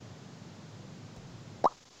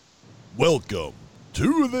Welcome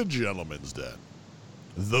to the Gentleman's Den,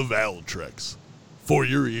 the Valtrex for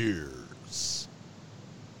your ears.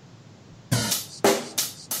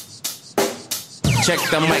 Check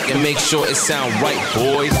the mic and make sure it sound right,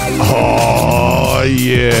 boys. Oh,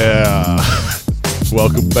 yeah.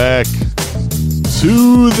 Welcome back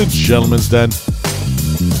to the Gentleman's Den.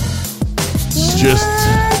 It's just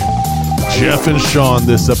Jeff and Sean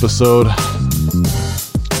this episode.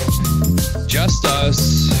 Just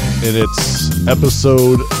us. And it's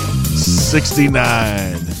episode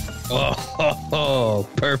 69. Oh,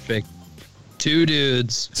 perfect. Two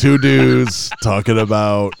dudes talking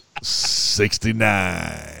about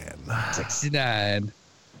 69. 69.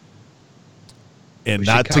 And We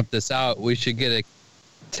not should count this out. We should get a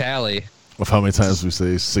tally. of how many times we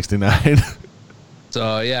say 69.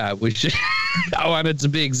 So, yeah, we should. I want it to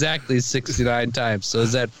be exactly 69 times. So,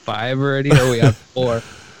 is that 5 already, or we have 4?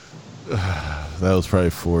 That was probably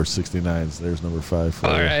 4 69s. There's number 5 for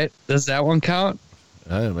All you. right. Does that one count?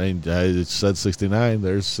 I mean, it said 69.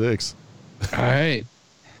 There's 6. All right.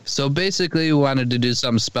 So basically, we wanted to do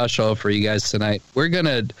something special for you guys tonight. We're going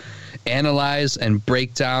to analyze and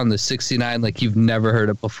break down the 69 like you've never heard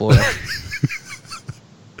it before.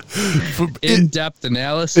 In-depth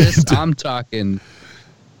analysis. I'm talking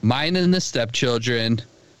mine and the stepchildren.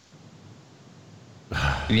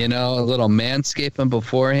 You know, a little manscaping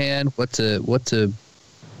beforehand. What to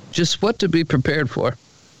be prepared for.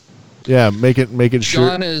 Yeah, making sure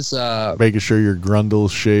Sean is making sure your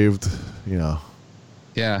grundle's shaved. You know.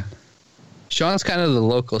 Yeah. Sean's kind of the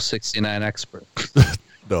local 69 expert.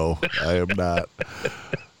 No, I am not.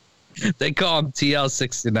 They call him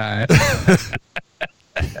TL69.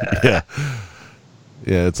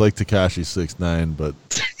 Yeah, it's like Tekashi 6'9", but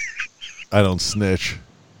I don't snitch.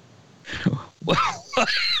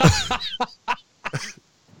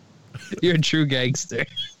 You're a true gangster.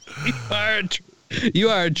 You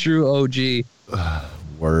are a true OG.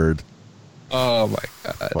 Word. Oh my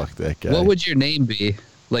god. Fuck that guy. What would your name be?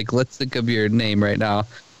 Like, let's think of your name right now.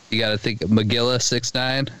 You got to think of Magilla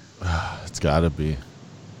 6'9". It's got to be.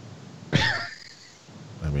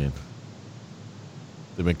 I mean,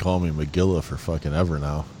 they've been calling me Magilla for fucking ever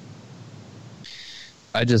now.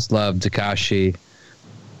 I just love Tekashi.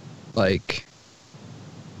 Like,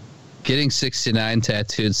 getting 69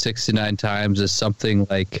 tattooed 69 times is something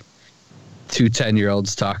like 2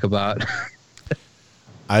 10-year-olds talk about.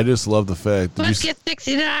 I just love the fact. Let's get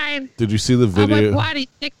 69. Did you see the video? Oh, my body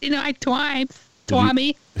 69 times,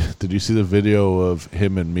 Tommy. Did you see the video of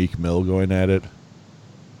him and Meek Mill going at it?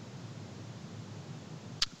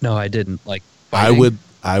 No, I didn't. Like, fighting?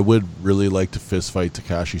 I would really like to fist fight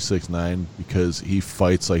Tekashi 6'9" because he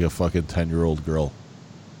fights like a fucking 10-year-old girl.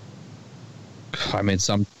 I mean,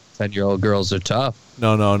 some 10-year-old girls are tough.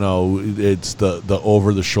 No. It's the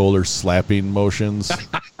over the shoulder slapping motions.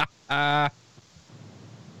 And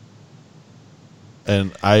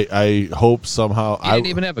I hope somehow He didn't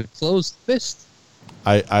even have a closed fist.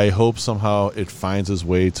 I hope somehow it finds its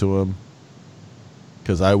way to him,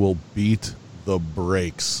 because I will beat the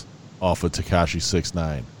brakes off of Tekashi 6'9".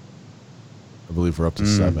 I believe we're up to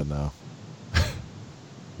 7 now.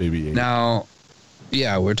 Maybe 8. Now,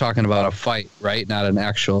 yeah, we're talking about a fight, right? Not an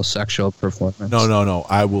actual sexual performance. No.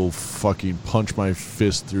 I will fucking punch my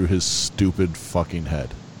fist through his stupid fucking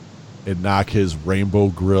head and knock his rainbow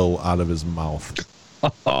grill out of his mouth.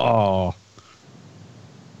 Oh.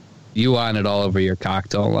 You want it all over your cock,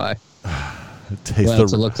 don't lie.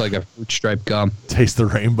 Taste It looks like a fruit stripe gum. Taste the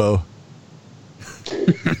rainbow.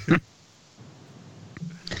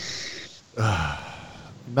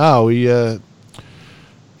 No,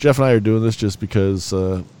 Jeff and I are doing this just because,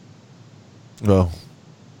 we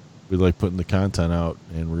like putting the content out,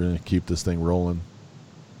 and we're going to keep this thing rolling.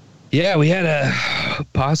 Yeah, we had a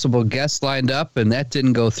possible guest lined up, and that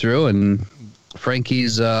didn't go through, and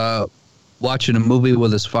Frankie's watching a movie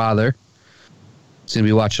with his father. He's going to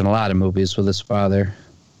be watching a lot of movies with his father.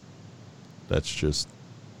 That's just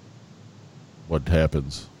what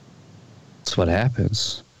happens. That's what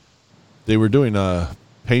happens. They were doing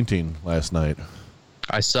painting last night.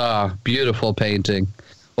 I saw beautiful painting.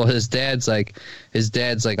 Well, his dad's like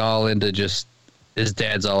all into just, his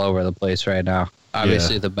dad's all over the place right now.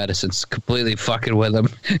 Obviously, the medicine's completely fucking with him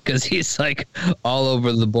because he's like all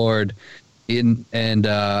over the board. And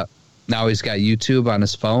now he's got YouTube on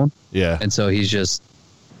his phone. Yeah. And so he's just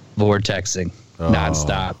vortexing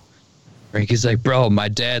nonstop. Frankie's like, bro, my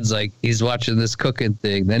dad's like, he's watching this cooking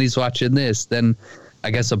thing. Then he's watching this. Then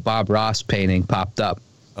I guess a Bob Ross painting popped up.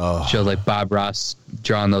 Oh. Showed like Bob Ross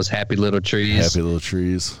drawing those happy little trees. Happy little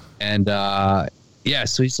trees. And yeah,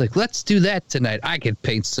 so he's like, let's do that tonight. I could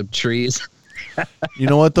paint some trees. You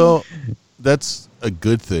know what though? That's a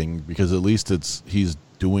good thing because at least he's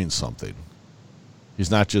doing something. He's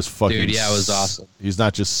not just fucking. Dude, yeah, it was awesome. He's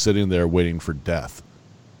not just sitting there waiting for death.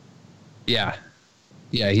 Yeah.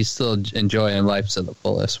 Yeah, he's still enjoying life to the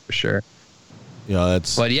fullest for sure. You know,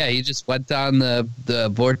 that's. But yeah, he just went down the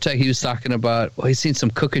vortex. He was talking about, well, he's seen some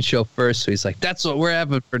cooking show first, so he's like, that's what we're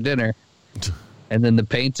having for dinner. And then the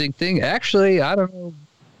painting thing. Actually, I don't know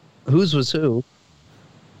whose was who.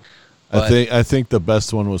 I think the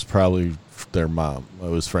best one was probably their mom. It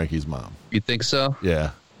was Frankie's mom. You think so?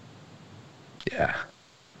 Yeah. Yeah.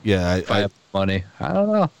 Yeah. If I have money, I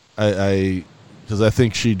don't know. Because I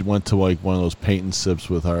think she went to like one of those paint and sips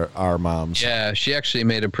with our moms. Yeah, she actually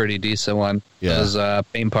made a pretty decent one. Yeah. Those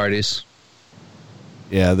paint parties.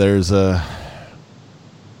 Yeah, there's a.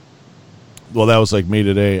 Well, that was like me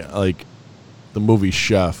today. Like the movie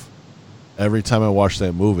Chef. Every time I watch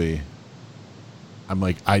that movie, I'm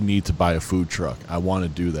like, I need to buy a food truck. I want to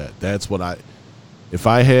do that. That's what if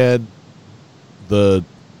I had the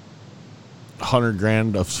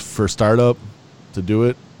 $100,000 for startup to do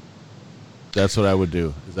it, that's what I would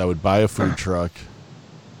do. Is I would buy a food truck,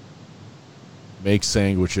 make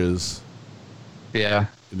sandwiches, Yeah.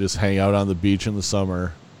 and just hang out on the beach in the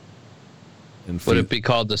summer. And Would it be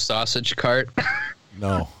called the sausage cart?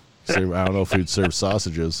 No, I don't know if we'd serve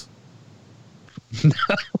sausages.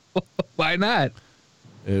 Why not?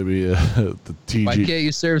 It'd be the TG. Why can't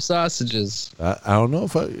you serve sausages? I don't know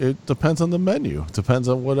if it depends on the menu. It depends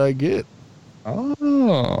on what I get.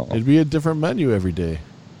 Oh. It'd be a different menu every day.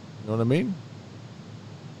 You know what I mean?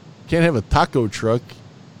 Can't have a taco truck.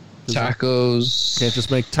 Tacos. Can't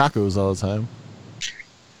just make tacos all the time.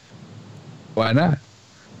 Why not?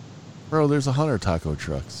 Bro, there's 100 taco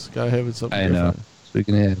trucks. Gotta have it something I know. different. So we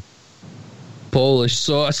can have Polish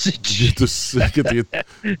sausage Get the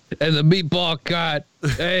and the meatball cart.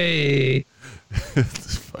 Hey.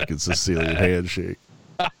 fucking Sicilian handshake.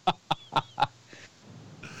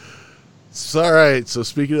 It's all right. So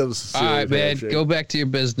speaking of the Sicilian All right, man. handshake, Go back to your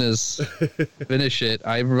business. Finish it.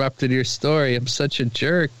 I interrupted your story. I'm such a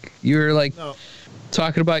jerk. You were like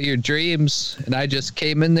talking about your dreams, and I just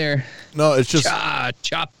came in there. No, it's just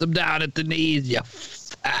Chop them down at the knees, you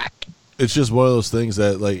fuck. it's just one of those things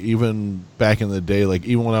that, like, even back in the day, like,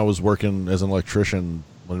 even when I was working as an electrician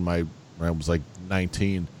when I was like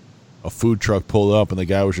 19, a food truck pulled up and the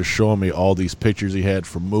guy was just showing me all these pictures he had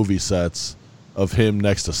from movie sets of him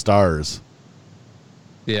next to stars.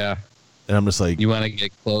 Yeah. And I'm just like, You want to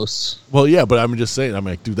get close? well, yeah, but I'm just saying, I'm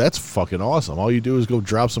like, dude, that's fucking awesome. All you do is go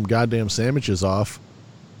drop some goddamn sandwiches off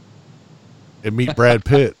and meet Brad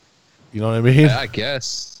Pitt. You know what I mean? I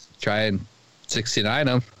guess. Try and 69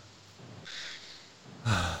 them.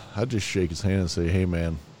 I'd just shake his hand and say, hey,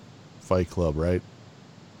 man, Fight Club, right?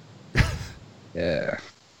 Yeah.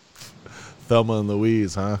 Thelma and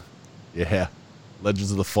Louise, huh? Yeah.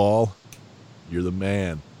 Legends of the Fall. You're the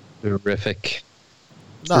man. Terrific.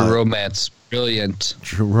 No. True romance. Brilliant.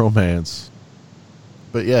 True romance.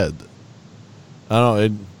 But yeah, I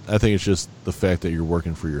don't know. I think it's just the fact that you're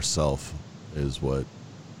working for yourself is what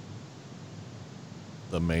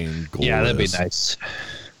the main goal is. Yeah, that'd be nice.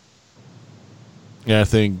 Yeah, I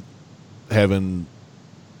think having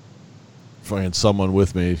fucking someone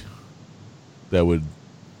with me that would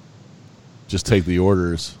just take the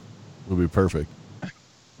orders would be perfect.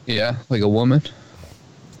 Yeah, like a woman.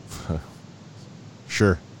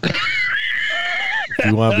 Sure. If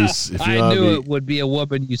you want to be, if you I want knew to it would be a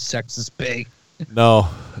woman, you sexist pig. no,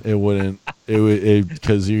 it wouldn't. It would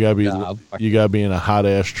because you gotta be Nah, you gotta be in a hot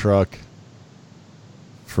ass truck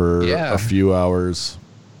for Yeah. a few hours.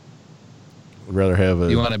 I'd rather have a.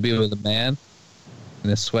 You want to be with a man in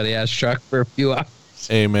a sweaty ass truck for a few hours?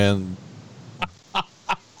 Hey man,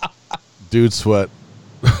 dude sweat.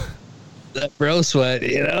 That bro sweat,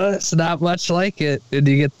 you know, it's not much like it. And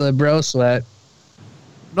you get the bro sweat.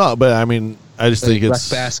 No, but I mean, I just think Like it's.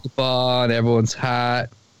 basketball and everyone's hot.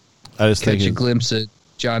 I just think Catch a it's, glimpse at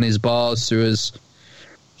Johnny's balls through his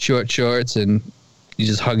short shorts, and you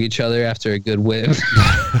just hug each other after a good win.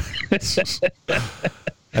 I just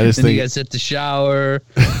Then you think guys hit the shower,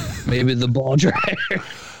 maybe the ball dryer.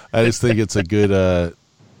 I just think it's a good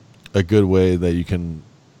way that you can,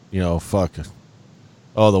 you know, fuck.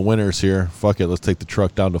 Oh, the winter's here. Fuck it. Let's take the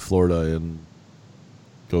truck down to Florida and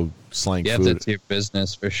go slang Yeah, food. that's your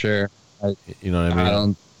business for sure. You know what I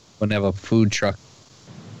mean? Wouldn't have a food truck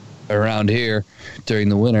around here during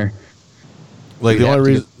the winter. Like We'd the have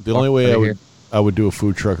only to reason, the only way walk I would do a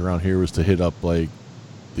food truck around here was to hit up like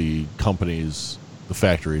the companies, the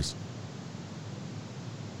factories.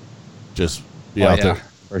 Just be out there.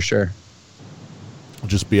 For sure.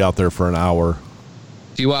 Just be out there for an hour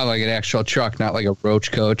Do you want like an actual truck, not like a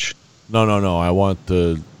roach coach? No. I want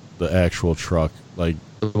the actual truck. Like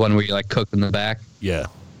The one where you like cook in the back? yeah.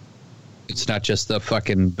 It's not just the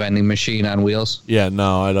fucking vending machine on wheels? Yeah,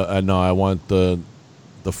 no, I don't. I know. I want the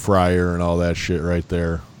fryer and all that shit right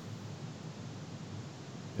there,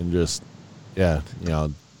 and just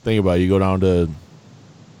think about it. You go down to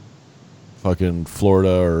fucking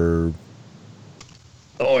Florida, or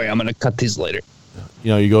Oh, yeah, I'm going to cut these later.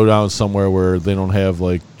 you go down somewhere where they don't have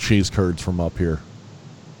like cheese curds from up here,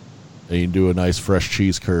 and you do a nice fresh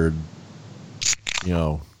cheese curd.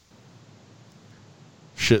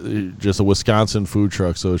 Shit, just a Wisconsin food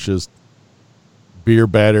truck, so it's just beer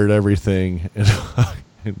battered everything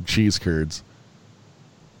and cheese curds.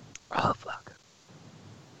 Oh, fuck.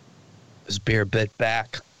 This beer bit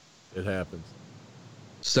back. It happens.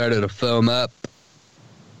 Started to foam up.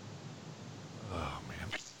 Oh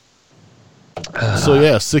man. So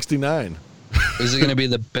yeah, 69. Is it going to be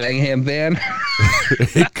the Bangham van?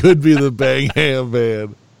 It could be the Bangham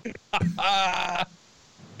van.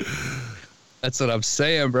 That's what I'm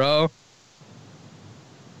saying, bro.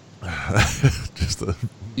 Just a,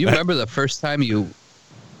 You remember the first time you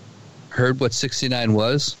heard what 69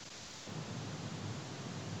 was?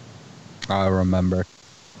 I remember.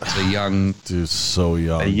 It's a young, dude, so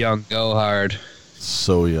young. a young go hard.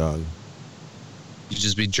 So young. You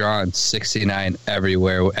just be drawing 69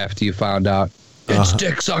 everywhere after you found out it's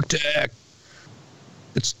dick suck dick.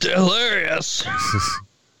 It's hilarious.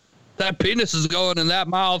 That penis is going in that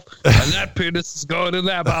mouth, and that penis is going in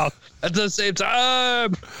that mouth at the same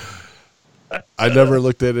time. I never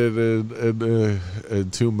looked at it in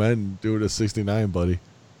two men doing a 69, buddy.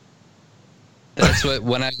 That's what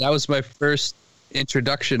that was my first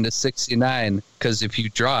introduction to 69. Because if you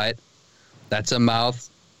draw it, that's a mouth,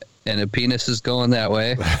 and a penis is going that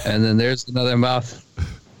way, and then there's another mouth.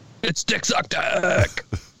 It's dick suck dick.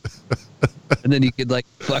 And then you could like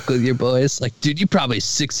fuck with your boys, like, dude, you probably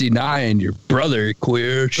 69. Your brother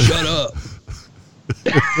queer. Shut up.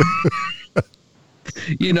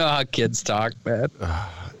 You know how kids talk, man.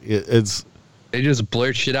 They just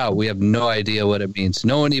blurt shit out. We have no idea what it means.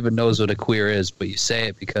 No one even knows what a queer is, but you say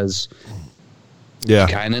it because you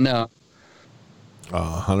kind of know.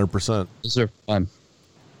 100%. Those are fun.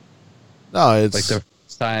 No, it's like the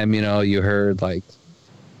first time you heard like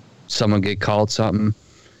someone get called something.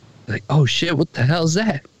 Like, oh shit, what the hell's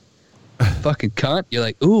that? Fucking cunt. You're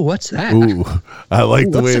like, ooh, what's that? Ooh, I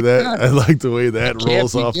like the way that cunt? I like the way that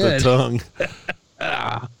rolls off good. the tongue.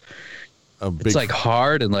 It's like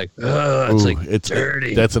hard and like, it's like it's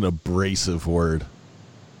dirty. That's an abrasive word.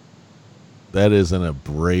 That is an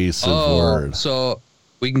abrasive word. So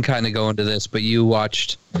we can kind of go into this, but you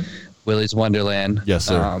watched Willy's Wonderland. Yes,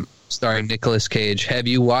 sir. Starring Nicolas Cage. Have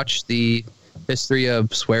you watched the History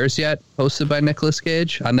of Swears yet? Hosted by Nicolas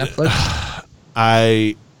Cage on Netflix?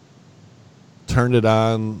 I turned it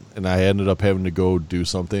on and I ended up having to go do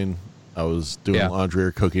something. I was doing laundry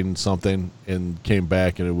or cooking something and came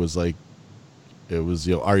back and it was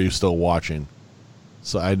are you still watching?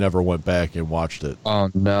 So I never went back and watched it. Oh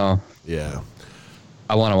no. Yeah.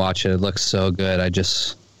 I want to watch it. It looks so good.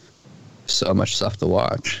 So much stuff to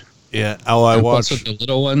watch. Yeah. I watched with the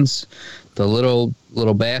little ones, the little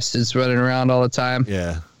bastards running around all the time.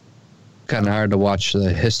 Yeah. Kind of hard to watch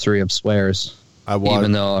the History of Swears.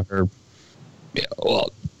 Even though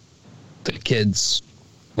the kid's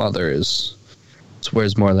mother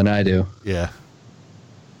swears more than I do. Yeah.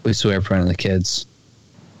 We swear in front of the kids.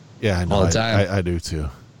 Yeah, I know. All the time. I do too.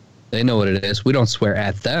 They know what it is. We don't swear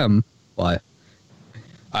at them. Why?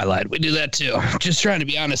 I lied. We do that too. Just trying to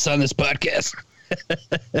be honest on this podcast.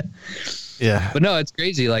 Yeah. But no, it's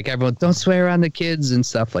crazy. Like everyone, don't swear around the kids and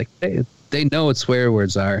stuff. Like they know what swear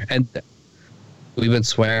words are, and we've been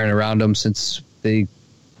swearing around them since they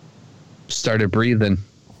started breathing.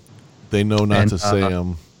 They know not to say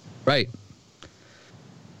them. Right.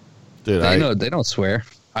 Dude, they don't swear.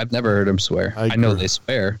 I've never heard them swear. I know they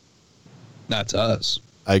swear. Not to us.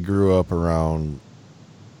 I grew up around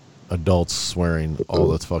adults swearing all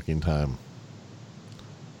the fucking time.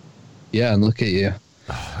 Yeah, and look at you.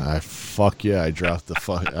 I dropped the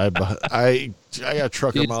fuck. I got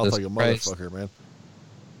trucker mouth like a motherfucker, man.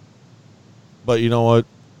 But you know what?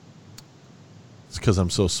 It's because I'm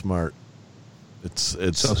so smart. It's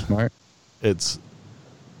so smart. It's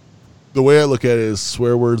the way I look at it is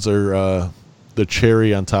swear words are the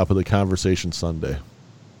cherry on top of the conversation sundae.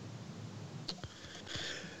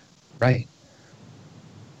 Right.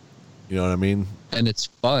 You know what I mean? And it's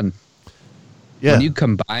fun. Yeah. When you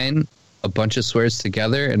combine a bunch of swears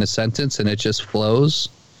together in a sentence and it just flows.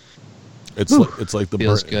 It's like the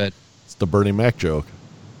feels good. It's the Bernie Mac joke.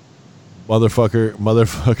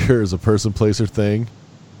 Motherfucker is a person, place, or thing,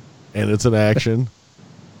 and it's an action.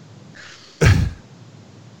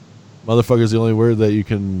 Motherfucker is the only word that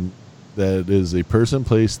is a person,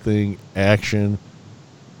 place, thing, action,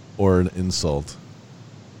 or an insult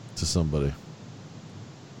to somebody.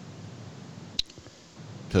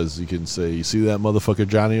 Because you can say, you see that motherfucker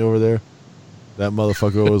Johnny over there? That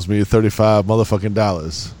motherfucker owes me $35 motherfucking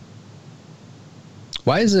dollars.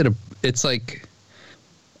 Why is it it's like,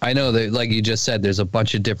 I know that, like you just said, there's a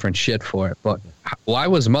bunch of different shit for it, but why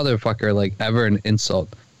was motherfucker like ever an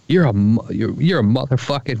insult? You're a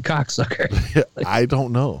motherfucking cocksucker. Like, I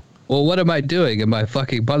don't know. Well, what am I doing? Am I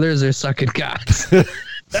fucking mothers or sucking cocks?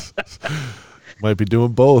 Might be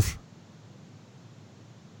doing both.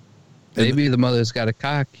 Maybe the mother's got a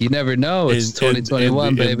cock. You never know. It's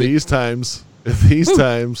 2021, baby. In these times, you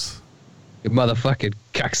motherfucking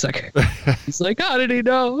cocksucker. He's like, how did he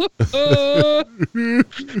know? How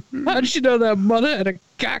did you know that mother had a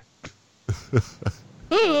cock?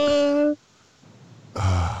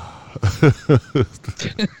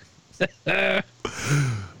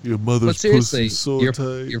 Your mother's pussy so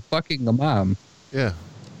tight. You're fucking a mom. Yeah.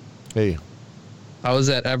 Hey. How is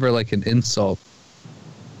that ever like an insult?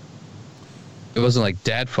 It wasn't like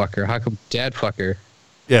dad fucker. How come dad fucker?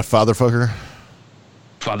 Yeah, father fucker.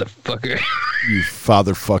 Father fucker. You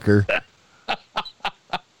father fucker.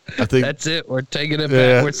 I think that's it. We're taking it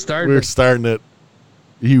back. We're starting it.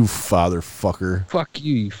 You father fucker. Fuck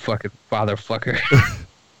you, you fucking father fucker.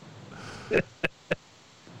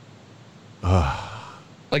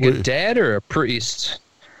 Like a dad or a priest?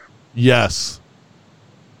 Yes.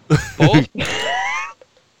 Both?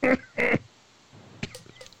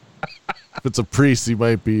 If it's a priest, he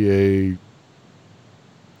might be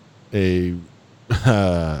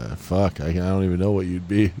fuck, I don't even know what you'd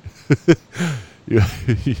be. You'd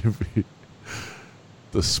be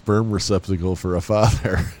the sperm receptacle for a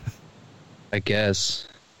father. I guess.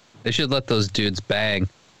 They should let those dudes bang.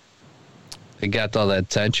 They got all that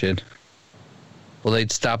tension. Well,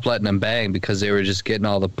 they'd stop letting them bang because they were just getting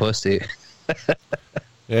all the pussy.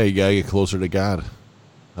 Yeah, you gotta get closer to God.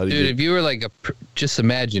 Dude, if you were like just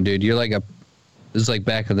imagine, dude, you're like this is like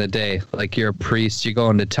back in the day. Like you're a priest, you're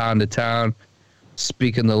going to town,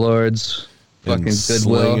 speaking the Lord's fucking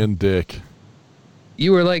goodwill. Slinging dick.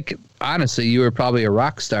 You were like, honestly, you were probably a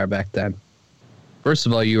rock star back then. First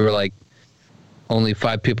of all, you were like only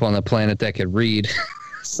 5 people on the planet that could read.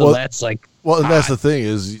 So that's like. Well, and that's the thing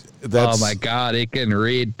is oh my God, he can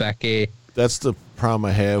read, Becky. That's the problem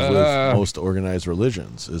I have with most organized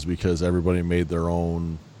religions is because everybody made their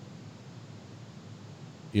own.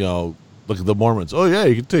 You know, look at the Mormons. Oh yeah,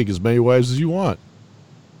 you can take as many wives as you want.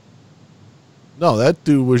 No, that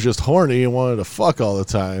dude was just horny and wanted to fuck all the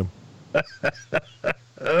time.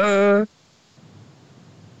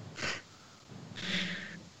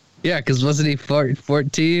 Yeah, because wasn't he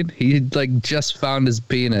 14? He like just found his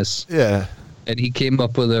penis. Yeah. And he came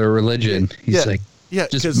up with a religion. He's like,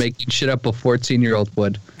 just making shit up a 14-year-old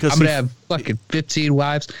would. I'm going to have fucking 15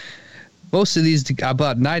 wives. Most of these,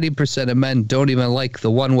 about 90% of men don't even like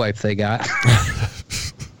the one wife they got.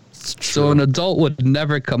 So an adult would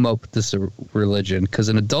never come up with this religion because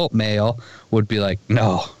an adult male would be like,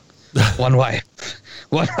 no, one wife.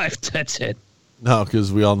 One wife, that's it. No,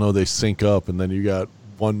 because we all know they sync up and then you got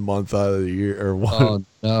 1 month out of the year. Or 1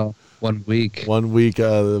 week. 1 week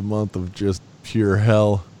out of the month of just pure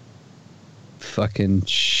hell. Fucking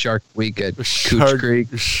Shark Week at Cooch Creek.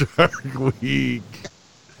 Shark Week.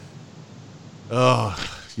 Oh,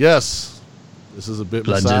 yes. This is a bit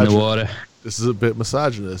Blood's in the water. This is a bit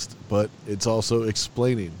misogynist, but it's also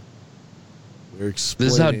explaining. This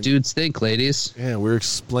is how dudes think, ladies. Yeah, we're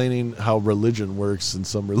explaining how religion works in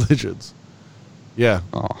some religions. Yeah.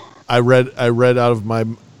 Oh. I read out of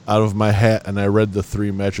my hat, and I read the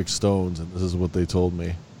 3 metric stones, and this is what they told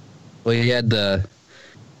me. Well, he had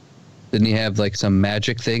didn't he have like some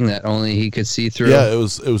magic thing that only he could see through? Yeah, it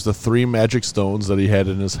was the 3 magic stones that he had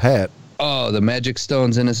in his hat. Oh, the magic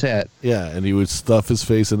stones in his hat. Yeah, and he would stuff his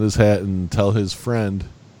face in his hat and tell his friend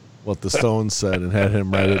what the stones said and had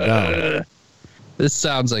him write it down. This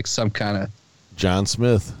sounds like some kind of John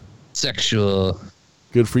Smith. Sexual.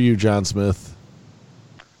 Good for you, John Smith.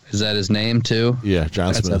 Is that his name too? Yeah,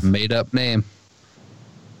 John Smith. That's a made-up name.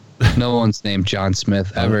 No one's named John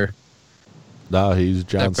Smith ever. No, he's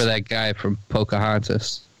John. Except for that guy from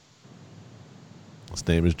Pocahontas. His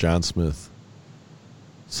name is John Smith.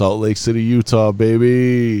 Salt Lake City, Utah,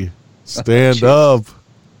 baby. Stand up.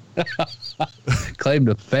 Claim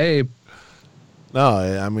to fame. No,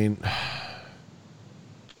 I mean,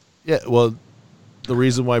 yeah. Well, the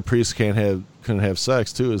reason why priests couldn't have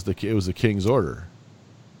sex too is it was the king's order.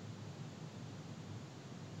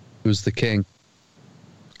 Who's the king?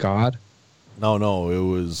 God? No, it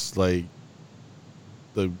was like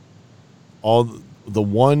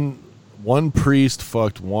one priest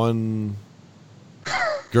fucked one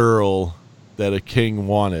girl that a king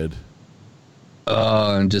wanted.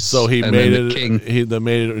 Oh, and just So he and made then it. the king. He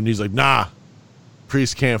made it, and he's like, "Nah,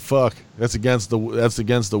 priest can't fuck. That's against the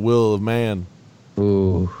will of man."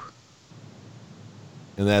 Ooh,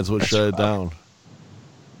 And that's what shut it down.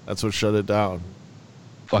 That's what shut it down.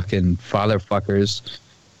 fucking father fuckers.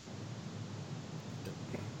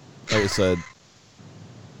 Like I said,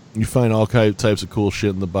 you find all types of cool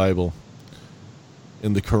shit in the Bible,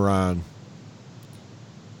 in the Quran,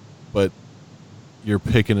 but you're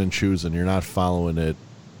picking and choosing. You're not following it.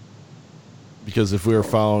 Because if we were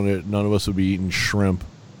following it, none of us would be eating shrimp,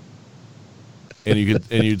 and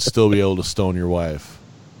you'd still be able to stone your wife.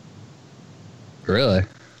 Really?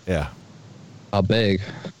 Yeah, How big?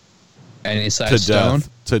 Any size stone?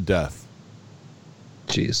 To death.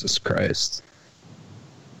 Jesus Christ.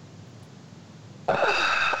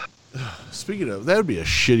 Speaking of, that would be a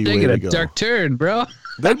shitty way Taking to a go. dark turn, bro.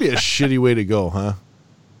 That'd be a shitty way to go, huh?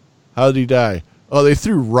 How did he die? Oh, they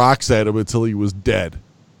threw rocks at him until he was dead.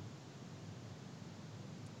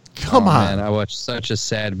 Come on. Man, I watched such a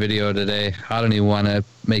sad video today. I don't even want to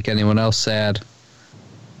make anyone else sad.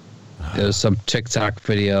 There was some TikTok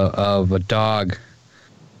video of a dog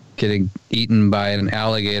getting eaten by an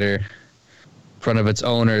alligator in front of its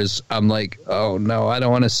owners. I'm like, oh no, I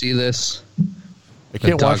don't want to see this. I The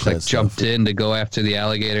can't dog watch that like stuff. jumped in to go after the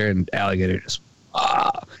alligator, and alligator just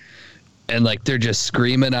and like they're just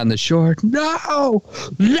screaming on the shore, no.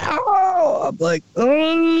 I'm like,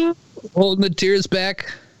 holding the tears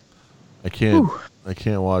back. I can't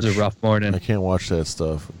watch. It was a rough morning. I can't watch that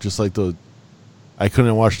stuff. Just like I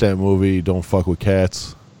couldn't watch that movie. Don't fuck with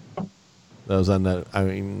cats. That was on that. I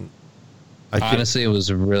mean, I can't, Honestly, it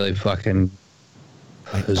was really fucking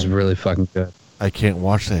good. I can't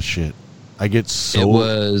watch that shit. I get so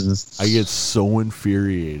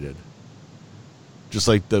infuriated. Just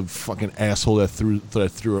like the fucking asshole that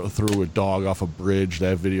threw a dog off a bridge.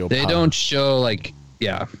 That video. They don't show like,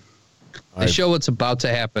 yeah. They show what's about to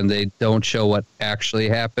happen. They don't show what actually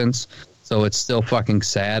happens. So it's still fucking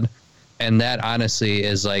sad. And that honestly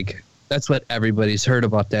is like, that's what everybody's heard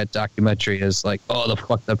about that documentary is like, oh, the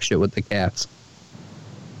fucked up shit with the cats.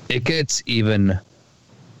 It gets even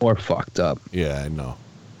more fucked up. Yeah, I know.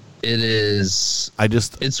 It is.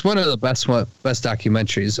 It's It's one of the best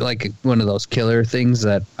documentaries, like one of those killer things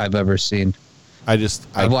that I've ever seen.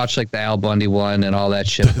 I've watched like the Al Bundy one and all that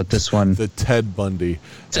shit, but this one, the Ted Bundy.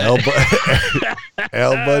 Al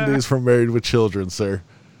Bundy's from Married with Children, sir.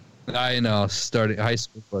 I know, starting high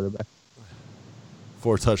school quarterback.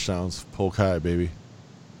 4 touchdowns, Polk High, baby.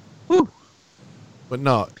 Woo. But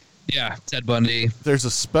no, Yeah, Ted Bundy. there's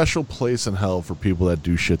a special place in hell for people that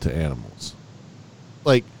do shit to animals.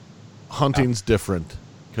 Like, hunting's different,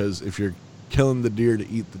 because if you're killing the deer to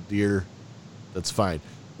eat the deer, that's fine.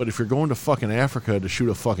 But if you're going to fucking Africa to shoot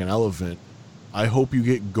a fucking elephant, I hope you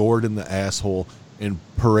get gored in the asshole and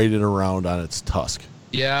paraded around on its tusk.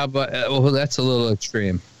 Yeah, but well, that's a little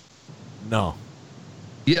extreme. No.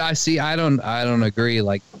 Yeah, I see. I don't agree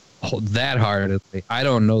like that hardly. I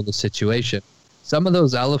don't know the situation. Some of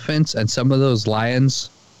those elephants and some of those lions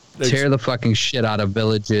tear the fucking shit out of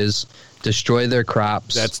villages, destroy their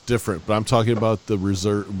crops. That's different. But I'm talking about the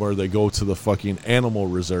reserve where they go to the fucking animal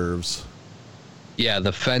reserves. Yeah,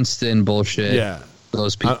 the fenced-in bullshit. Yeah,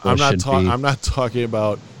 those people. I'm not talking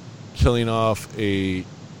about killing off a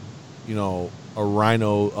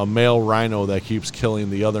rhino, a male rhino that keeps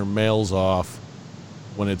killing the other males off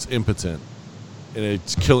when it's impotent and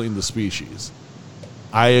it's killing the species.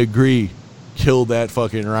 I agree, kill that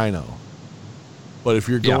fucking rhino. But if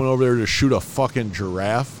you're going over there to shoot a fucking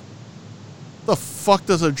giraffe, the fuck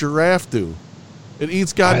does a giraffe do? It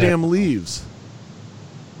eats goddamn leaves.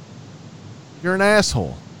 You're an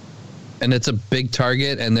asshole. And it's a big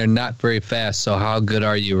target, and they're not very fast, so how good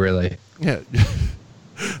are you, really? Yeah.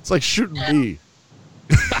 It's like shooting me.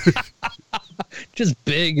 Just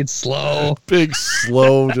big and slow. Big,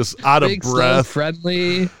 slow, just out Big, of breath. slow,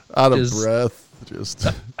 friendly. Out of breath. Just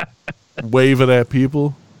waving at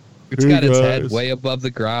people. It's got its head way above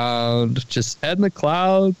the ground, just head in the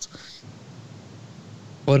clouds.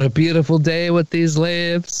 What a beautiful day with these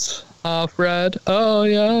leaves. Oh, Fred. Oh,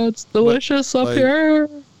 yeah, it's delicious up here.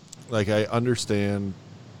 Like, I understand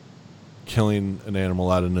killing an animal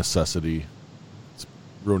out of necessity. It's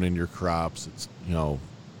ruining your crops. It's,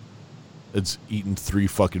 it's eating 3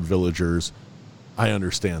 fucking villagers. I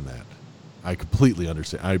understand that. I completely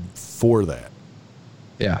understand. I'm for that.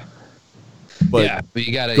 Yeah. But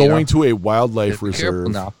you gotta going to a wildlife reserve.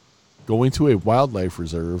 Now. going to a wildlife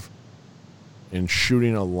reserve and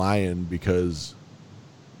shooting a lion because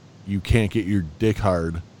you can't get your dick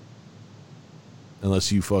hard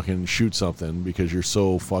unless you fucking shoot something because you're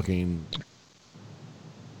so fucking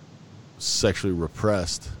sexually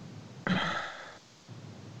repressed.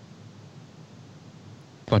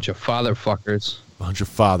 Bunch of father fuckers. Bunch of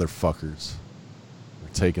father fuckers. We're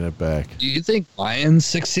taking it back. Do you think lions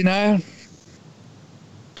 69?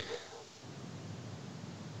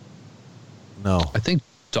 No. I think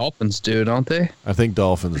dolphins do, don't they? I think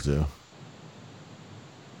dolphins do.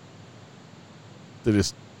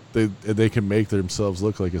 They can make themselves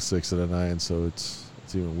look like a 6 and a 9, so it's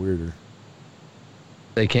even weirder.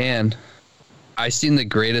 They can. I seen the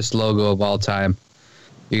greatest logo of all time.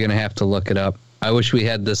 You're gonna have to look it up. I wish we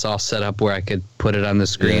had this all set up where I could put it on the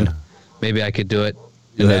screen. Yeah. Maybe I could do it.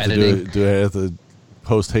 You have to do it at the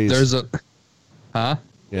post haste. There's a, huh?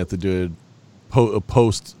 You have to do a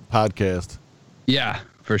post podcast. Yeah,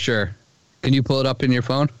 for sure. Can you pull it up in your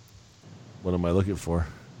phone? What am I looking for?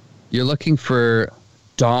 You're looking for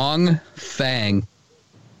Dong Fang.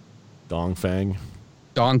 Dong Fang.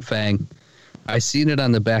 Dong Fang. I seen it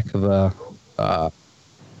on the back of a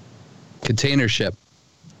container ship.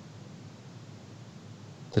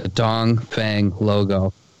 The Dong Fang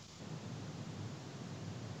logo.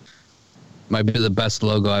 Might be the best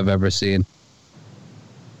logo I've ever seen.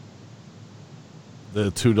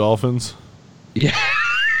 The 2 dolphins? Yeah.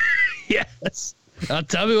 Yes. Now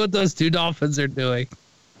tell me what those 2 dolphins are doing.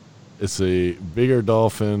 It's a bigger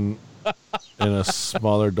dolphin and a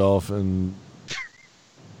smaller dolphin.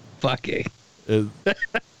 Fucking.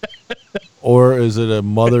 Or is it a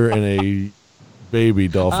mother and a baby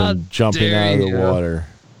dolphin jumping out of the water?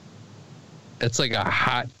 It's like a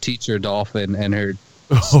hot teacher dolphin and her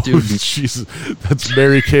Oh, student. Jesus. That's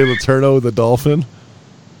Mary Kay Letourneau, the dolphin?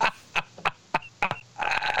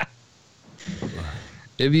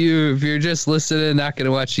 If you're just listening, not going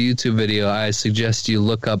to watch a YouTube video, I suggest you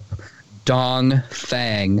look up Dong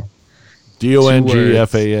Fang.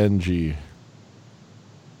 DONGFANG.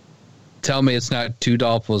 Tell me it's not 2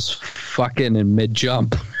 dolphins fucking in mid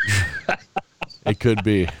jump. It could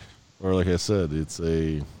be. Or like I said, it's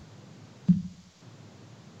a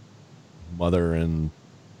mother and...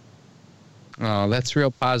 Oh, that's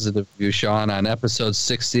real positive of you, Sean, on episode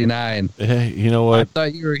 69. Hey, you know I what?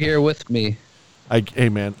 thought you were here with me. Hey,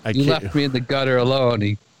 man. You left me in the gutter alone.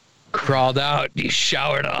 He crawled out. He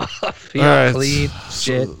showered off. He All right. clean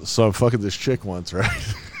shit. So I'm fucking this chick once, right?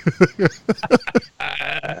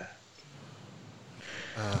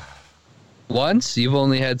 Once? You've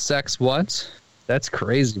only had sex once? That's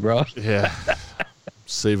crazy, bro. Yeah.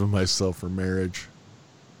 Saving myself for marriage.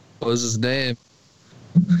 What was his name?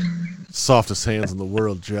 Softest hands in the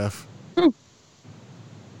world, Jeff.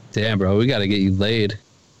 Damn, bro. We got to get you laid.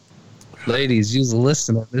 Ladies, use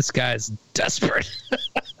listening. This guy's desperate.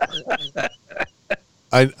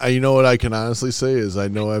 I you know what I can honestly say is I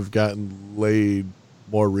know I've gotten laid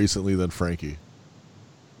more recently than Frankie.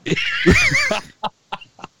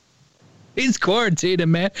 He's quarantining,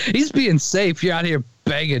 man. He's being safe. You're out here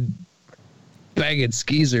banging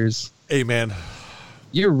skeezers. Hey, man.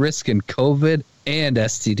 You're risking COVID and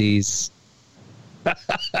STDs.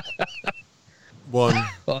 One.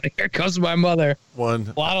 Well, here comes my mother.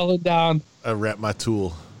 Waddling down. I wrap my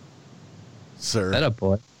tool, sir. That up,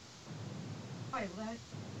 boy.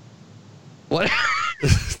 What?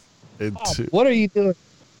 What are you doing?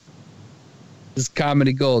 This is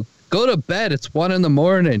comedy gold. Go to bed. It's 1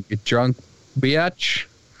 a.m. You drunk biatch.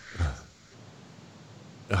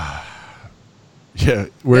 Yeah,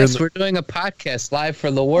 we're doing a podcast live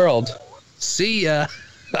for the world. See ya.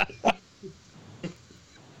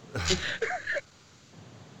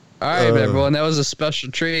 All right, everyone. That was a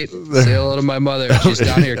special treat. Say hello to my mother. She's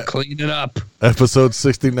down here cleaning up. Episode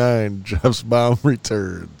 69. Jeff's mom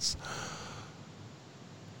returns.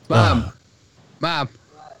 Mom.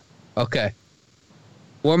 Okay.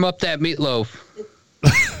 Warm up that meatloaf.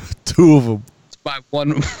 2 of them. It's my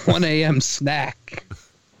 1 a.m. snack.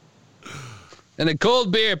 And a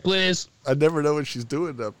cold beer, please. I never know what she's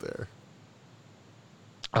doing up there.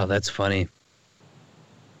 Oh, that's funny.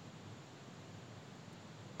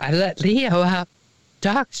 I let Leo out.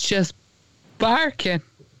 Doc's just barking.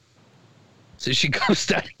 So she comes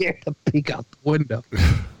down here to peek out the window.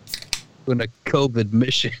 Doing a COVID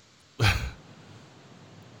mission.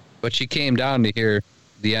 But she came down to hear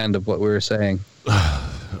the end of what we were saying.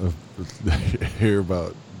 Hear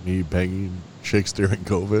about me banging chicks during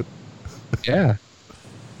COVID. Yeah.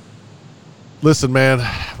 Listen, man,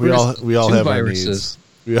 we all have viruses.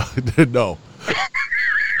 Our needs. We all, no.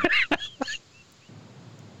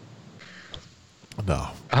 No.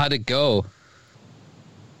 How'd it go?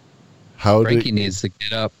 Frankie needs to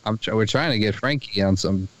get up. We're trying to get Frankie on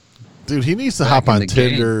some. Dude, he needs to hop on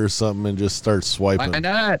Tinder or something and just start swiping. Why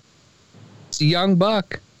not? It's a young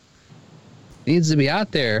buck. Needs to be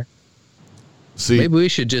out there. See, maybe we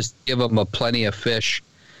should just give him a plenty of fish.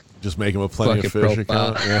 Just make him a plenty of fish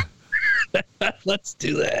account. Yeah. Let's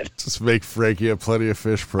do that. Just make Frankie a plenty of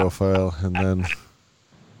fish profile, and then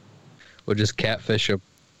we'll just catfish him.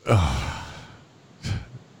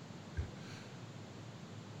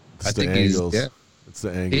 It's the angles. It's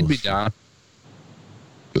the angles. He'd be down.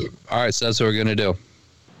 All right, so that's what we're gonna do.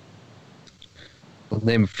 We'll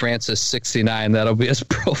name Francis 69. That'll be his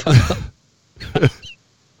profile.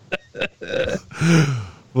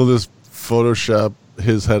 We'll just Photoshop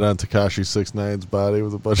his head on Tekashi 69's body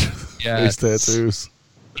with a bunch of face tattoos.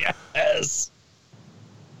 Yes.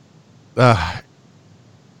 I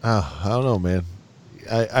don't know, man.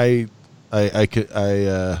 I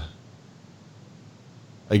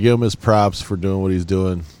give him his props for doing what he's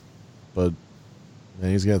doing, but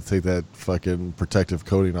man, he's got to take that fucking protective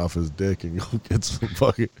coating off his dick and go get some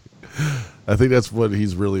fucking. I think that's what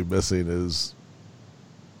he's really missing is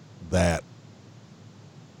that.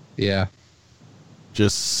 Yeah.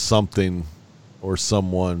 Just something or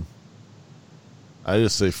someone. I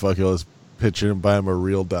just say fuck it, let's pitch in and buy him a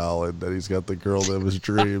real doll, and then he's got the girl of his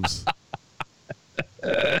dreams.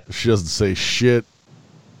 She doesn't say shit.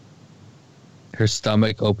 Her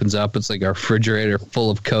stomach opens up. It's like a refrigerator full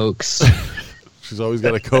of Cokes. She's always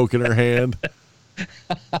got a Coke in her hand.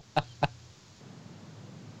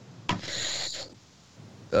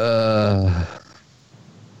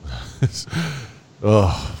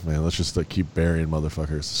 Oh, man, let's just keep burying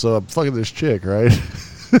motherfuckers. So I'm fucking this chick, right?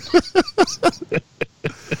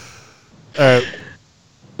 All right.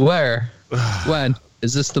 Where? When?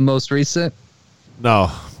 Is this the most recent?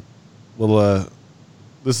 No. Well,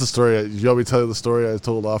 this is the story. You want me to tell you the story I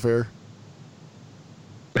told off air?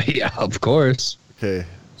 Yeah, of course. Okay,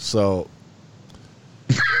 so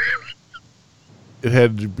it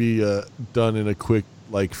had to be done in a quick,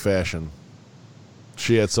 fashion.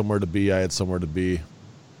 She had somewhere to be. I had somewhere to be.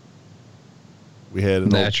 We had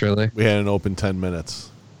an open 10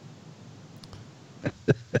 minutes.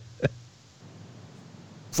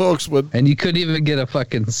 Folks would. And you couldn't even get a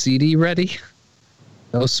fucking CD ready?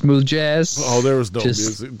 No smooth jazz? Oh, there was no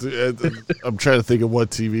music. I'm trying to think of what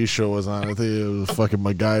TV show was on. I think it was fucking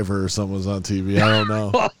MacGyver or something was on TV. I don't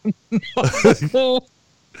know.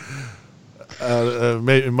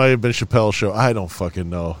 It might have been Chappelle's show. I don't fucking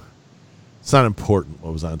know. It's not important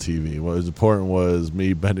what was on TV. What was important was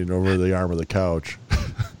me bending over the arm of the couch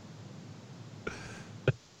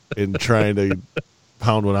and trying to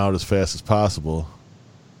pound one out as fast as possible.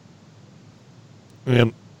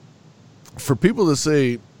 And for people to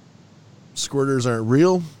say squirters aren't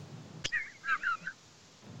real,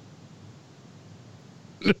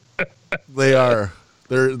 they are.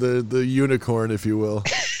 They're the unicorn, if you will.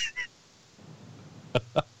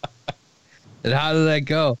 And how did that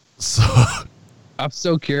go? So I'm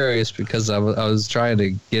so curious because I was trying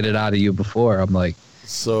to get it out of you before. I'm like,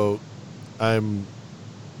 did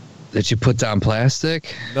you put down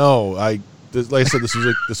plastic? No, like I said,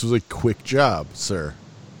 this was a quick job, sir.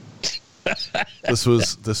 This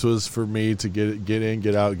was for me to get in,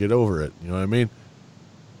 get out, get over it. You know what I mean?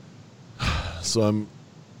 So I'm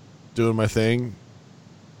doing my thing.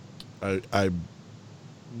 I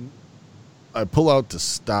pull out to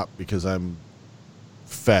stop because I'm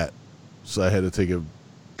fat, so I had to take a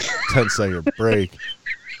 10-second break.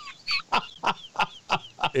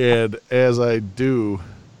 And as I do,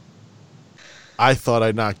 I thought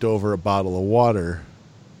I knocked over a bottle of water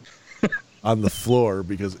on the floor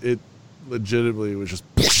because it legitimately was just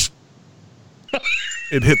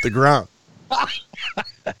it hit the ground.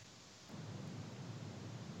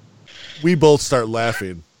 We both start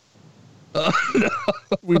laughing. Oh, no.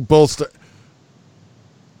 We both start.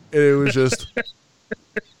 And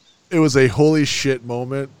it was a holy shit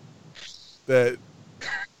moment that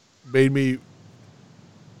made me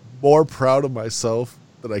more proud of myself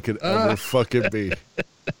than I could ever fucking be.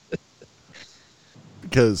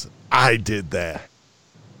 Because I did that.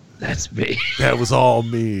 That's me. That was all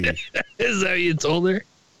me. Is that what you told her?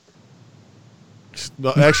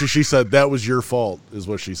 No, actually, she said, that was your fault, is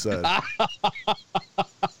what she said.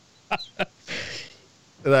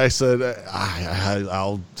 And I said,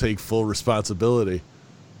 I'll take full responsibility.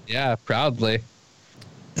 Yeah, proudly.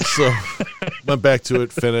 So, went back to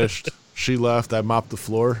it, finished. She left. I mopped the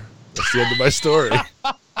floor. That's the end of my story.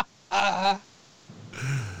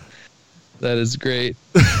 That is great.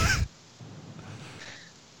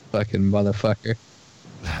 Fucking motherfucker.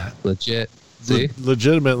 Legit. See?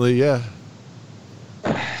 Legitimately, yeah.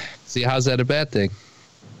 See, how's that a bad thing?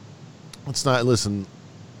 It's not. Listen,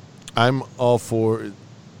 I'm all for.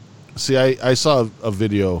 See, I saw a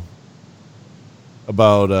video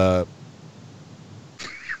about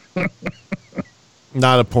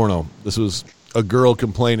not a porno. This was a girl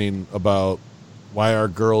complaining about why our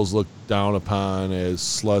girls look down upon as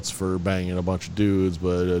sluts for banging a bunch of dudes,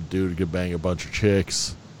 but a dude could bang a bunch of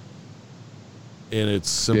chicks. And it's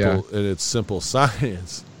simple. And it's simple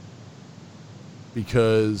science,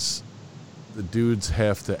 because the dudes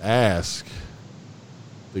have to ask.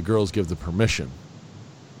 The girls give the permission.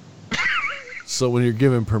 So when you're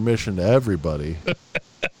giving permission to everybody,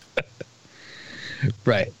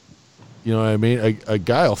 right? You know what I mean? A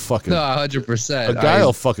guy will fucking 100%. A guy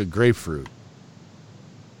will fuck a grapefruit.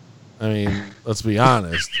 I mean, let's be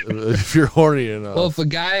honest. If you're horny enough. Well, if a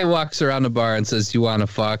guy walks around the bar and says, "You want to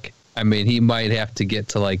fuck?" I mean, he might have to get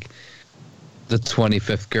to like the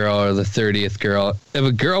 25th girl or the 30th girl. If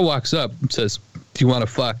a girl walks up and says, "Do you want to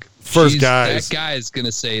fuck?" That guy is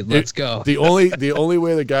gonna say, "Let's go." The only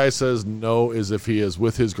way the guy says no is if he is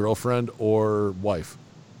with his girlfriend or wife,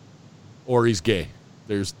 or he's gay.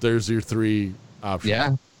 There's your three options.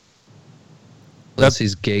 Yeah. Unless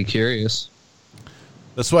he's gay curious.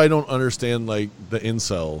 That's why I don't understand like the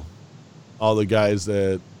incel, all the guys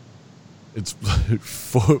that it's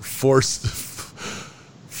forced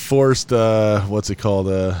what's it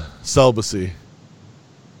called, celibacy,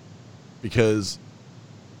 because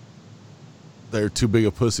they're too big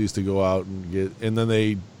of pussies to go out and get, and then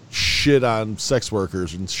they shit on sex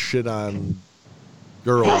workers and shit on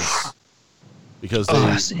girls because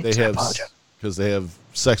they have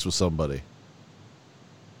sex with somebody.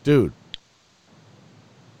 Dude,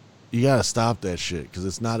 you gotta stop that shit because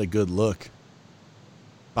it's not a good look.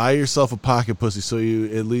 Buy yourself a pocket pussy so you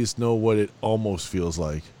at least know what it almost feels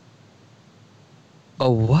like. A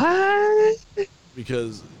what?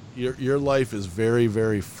 Because your life is very,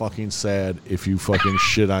 very fucking sad if you fucking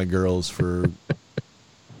shit on girls for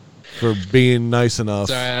being nice enough.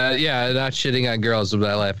 Sorry, yeah, not shitting on girls, but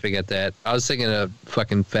I'm laughing at that. I was thinking of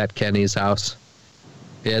fucking Fat Kenny's house.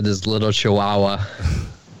 He had this little chihuahua.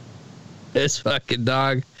 His fucking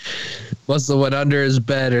dog must have went under his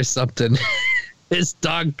bed or something. His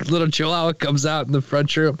dog, little chihuahua, comes out in the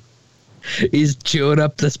front room. He's chewing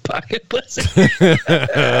up this pocket pussy.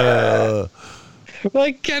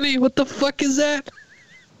 Like, Kenny, what the fuck is that?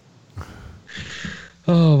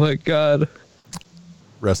 Oh, my God.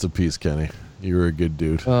 Rest in peace, Kenny. You were a good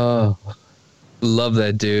dude. Oh, love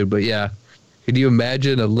that dude. But, yeah, could you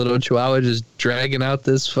imagine a little chihuahua just dragging out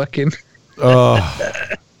this fucking...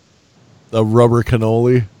 A rubber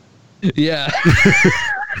cannoli? Yeah.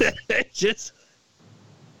 Just...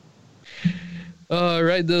 Oh,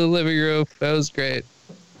 right to the living room. That was great.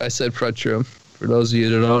 I said front room. For those of you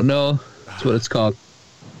that don't know, that's what it's called.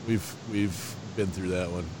 We've been through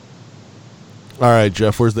that one. All right,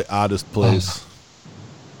 Jeff, where's the oddest place?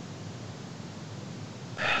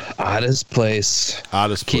 Oddest place.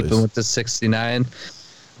 Keeping with the 69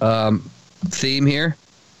 theme here.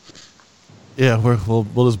 Yeah,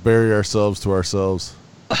 we'll just bury ourselves to ourselves.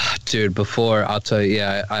 Dude, before, I'll tell you,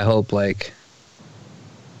 yeah, I hope, like,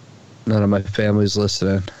 none of my family's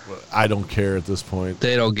listening. I don't care at this point.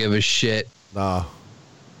 They don't give a shit. Nah.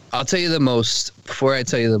 I'll tell you the most, before I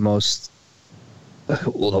tell you the most,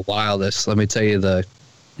 well, the wildest, let me tell you the...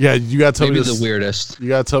 Yeah, you got to tell me maybe the weirdest. You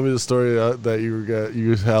got to tell me the story that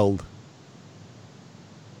you held.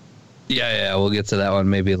 Yeah, we'll get to that one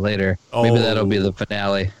maybe later. Maybe that'll be the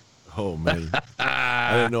finale. Oh, man.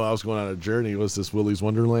 I didn't know I was going on a journey. Was this Willy's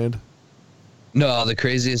Wonderland? No, the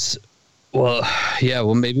craziest... Well, yeah,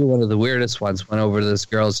 maybe one of the weirdest ones. Went over to this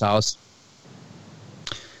girl's house.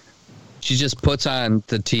 She just puts on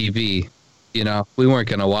the TV. You know, we weren't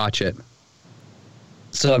going to watch it.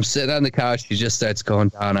 So I'm sitting on the couch. She just starts going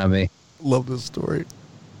down on me. Love this story.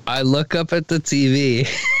 I look up at the TV.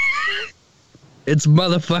 It's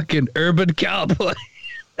motherfucking Urban Cowboy.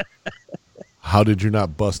 How did you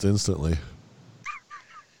not bust instantly?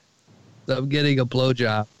 So I'm getting a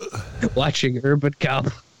blowjob watching Urban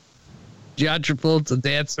Cowboy. John Travolta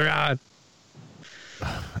dance around.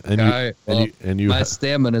 My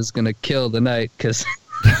stamina is going to kill tonight because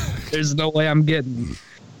there's no way I'm getting...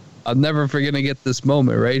 I'm never going to get this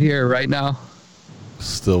moment right here, right now.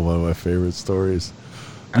 Still one of my favorite stories.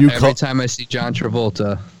 Every time I see John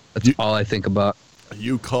Travolta, that's all I think about.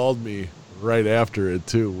 You called me right after it,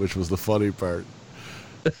 too, which was the funny part.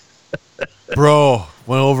 Bro,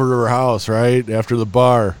 went over to her house, right, after the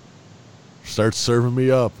bar. Starts serving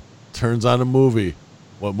me up. Turns on a movie.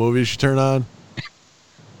 What movie did she turn on?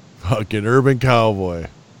 Fucking Urban Cowboy.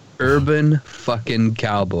 urban fucking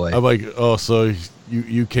cowboy. I'm like, oh, so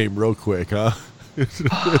you came real quick, huh?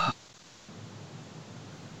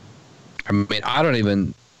 I mean, I don't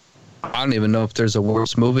even know if there's a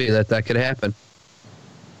worse movie that could happen.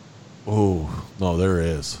 Oh, no, there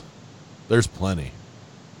is. There's plenty.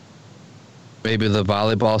 Maybe the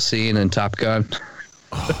volleyball scene in Top Gun.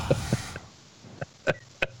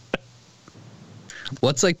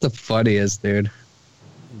 What's like the funniest, dude?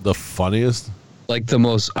 The funniest? Like the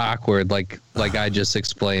most awkward, like I just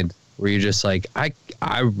explained, where you're just like, I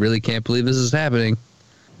really can't believe this is happening.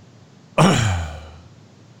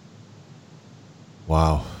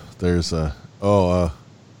 Wow. There's a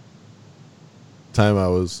time I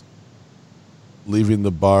was leaving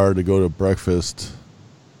the bar to go to breakfast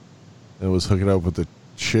and was hooking up with a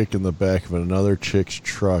chick in the back of another chick's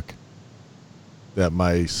truck that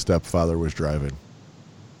my stepfather was driving.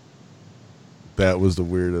 That was the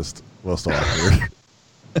weirdest, most awkward.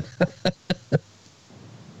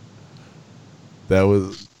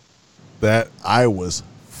 I was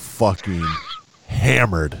fucking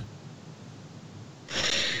hammered.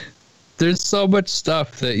 There's so much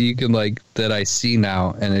stuff that you can that I see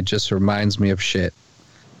now, and it just reminds me of shit.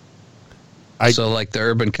 So like the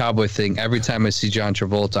urban cowboy thing, every time I see John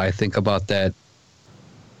Travolta, I think about that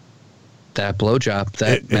blowjob,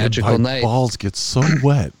 that magical night. My balls get so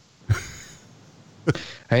wet.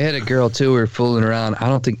 I had a girl too. We were fooling around. I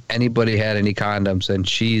don't think anybody had any condoms, and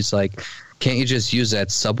she's like, "Can't you just use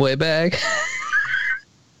that Subway bag?"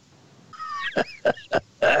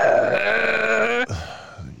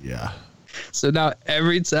 Yeah. So now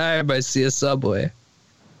every time I see a Subway,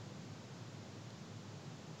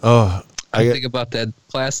 I think about that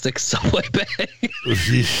plastic Subway bag.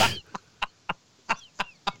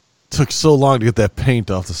 Took so long to get that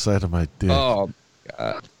paint off the side of my dick. Oh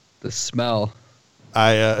God, the smell.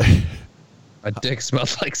 My dick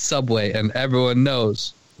smells like Subway, and everyone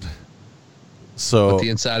knows so what the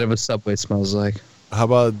inside of a Subway smells like. How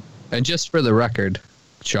about? And just for the record,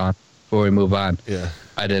 Sean, before we move on, Yeah,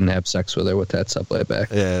 I didn't have sex with her with that Subway bag.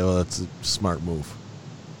 Yeah, well, that's a smart move.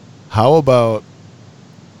 How about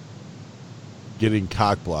getting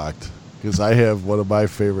cock blocked? Because I have one of my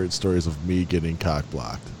favorite stories of me getting cock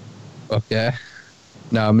blocked. Okay.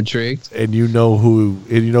 Now I'm intrigued. And you know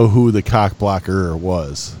who the cock blocker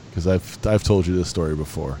was, because I've told you this story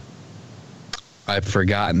before. I've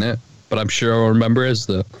forgotten it, but I'm sure I'll remember as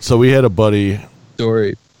the So we had a buddy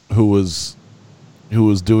story who was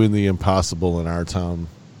doing the impossible in our town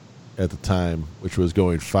at the time, which was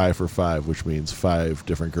going 5 for 5, which means 5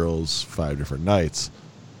 different girls, 5 different nights.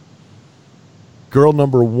 Girl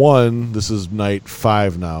number 1, this is night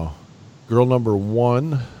 5 now. Girl number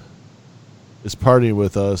 1 is partying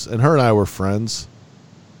with us, and her and I were friends.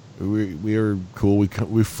 We were cool. We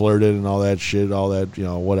flirted and all that shit, all that,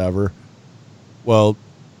 whatever. Well,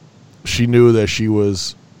 she knew that she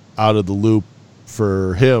was out of the loop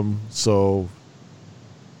for him, so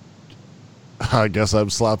I guess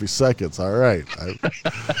I'm sloppy seconds. All right.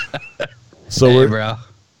 So hey, bro.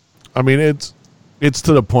 I mean, it's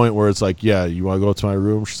to the point where it's like, yeah, you want to go to my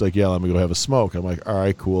room? She's like, yeah, let me go have a smoke. I'm like, all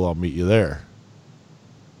right, cool. I'll meet you there.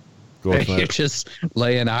 You're just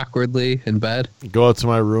laying awkwardly in bed. Go out to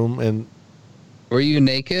my room, and were you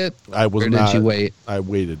naked? I was not. Or did you wait? I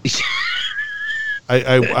waited.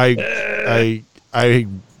 I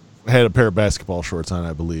had a pair of basketball shorts on,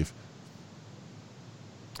 I believe.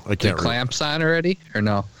 I can't. The clamps on already, or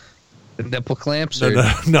no? The nipple clamps?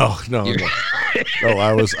 No. No,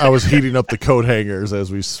 I was heating up the coat hangers as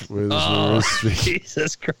we were speaking.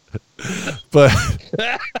 Jesus Christ! But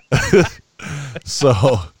so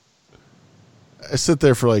I sit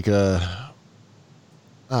there for like I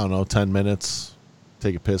don't know, 10 minutes,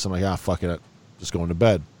 take a piss. I'm like, fuck it, just going to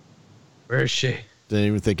bed. Where is she? Didn't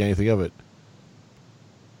even think anything of it.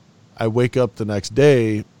 I wake up the next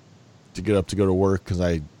day to get up to go to work because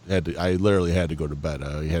I literally had to go to bed.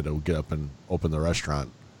 I had to get up and open the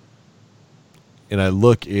restaurant. And I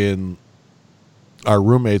look in our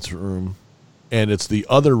roommate's room, and it's the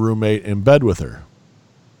other roommate in bed with her.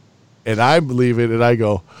 And I believe it, and I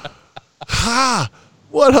go, ha,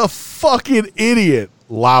 what a fucking idiot.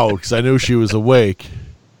 Loud, because I knew she was awake.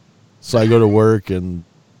 So I go to work, and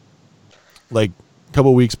like a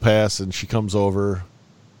couple weeks pass, and she comes over,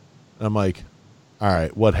 and I'm like, all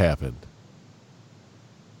right, what happened?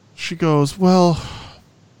 She goes, well,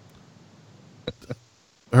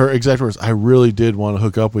 her exact words, I really did want to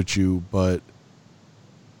hook up with you, but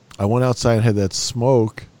I went outside and had that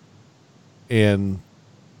smoke, and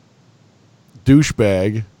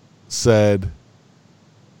douchebag said,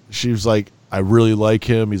 she was like, I really like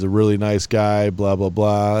him. He's a really nice guy, blah, blah,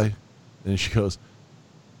 blah. And she goes,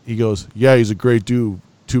 he goes, yeah, he's a great dude.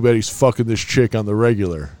 Too bad he's fucking this chick on the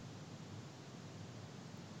regular.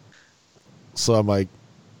 So I'm like,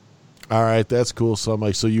 all right, that's cool. So I'm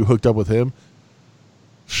like, so you hooked up with him?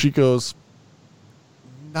 She goes,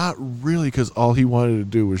 not really, because all he wanted to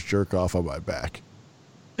do was jerk off on my back.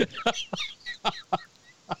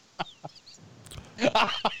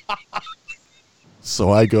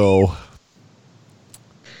 So I go,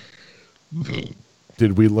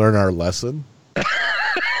 did we learn our lesson?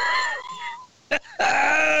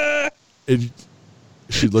 And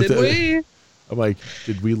she looked Did at we? it. I'm like,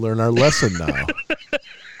 did we learn our lesson now?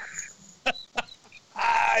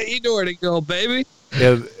 You know where to go, baby.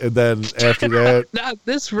 And then after that, Not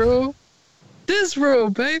this room. This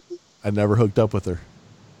room, baby. I never hooked up with her.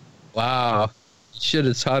 Wow. Should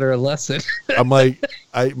have taught her a lesson. I'm like,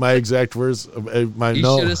 my exact words, You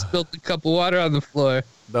should have spilled a cup of water on the floor.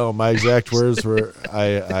 No, my exact words were,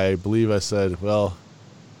 I believe I said, well,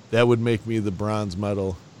 that would make me the bronze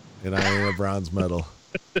medal, and I ain't a bronze medal.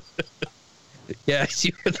 Yeah,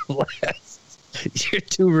 you were the last. Your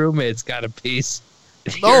two roommates got a piece.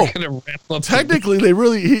 No, You're gonna wrap up technically,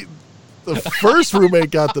 the first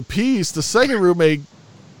roommate got the piece. The second roommate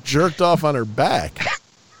jerked off on her back.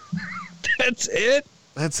 That's it?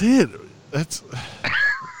 That's it.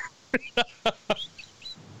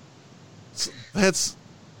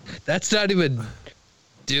 That's not even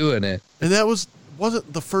doing it. And that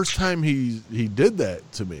wasn't the first time he did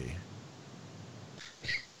that to me,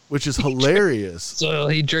 which is hilarious. So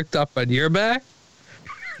he jerked off on your back?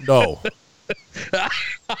 No.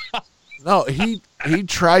 No, he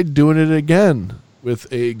tried doing it again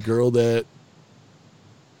with a girl that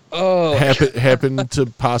happened to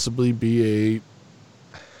possibly be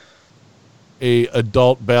a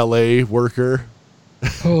adult ballet worker.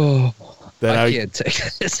 Oh, that I can't take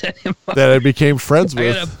this anymore. That I became friends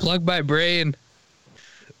with. I gotta plug my brain.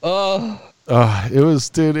 Oh, it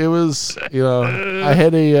was, I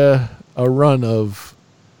had a run of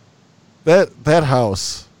that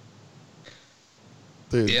house.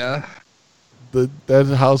 Dude, yeah. That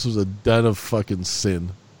house was a den of fucking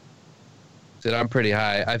sin. Dude, I'm pretty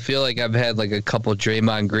high. I feel like I've had like a couple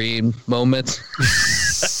Draymond Green moments.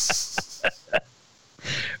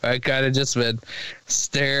 I kind of just been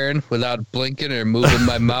staring without blinking or moving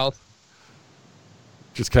my mouth.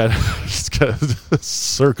 Just kind of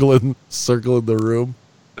circling the room.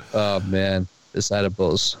 Oh man, this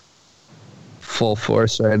edible's full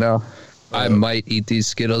force right now. I might eat these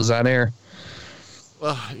Skittles on air.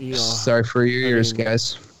 Well, sorry for your ears,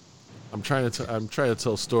 guys. I'm trying to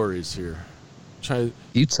tell stories here.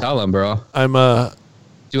 You tell them, bro. Do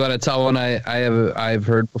you want to tell one I've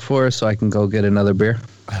heard before, so I can go get another beer?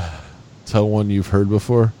 Tell one you've heard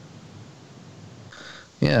before.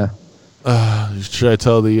 Yeah. Should I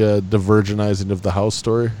tell the virginizing of the house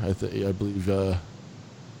story? I believe that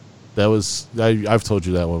was I've told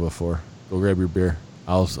you that one before. Go grab your beer.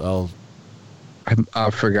 I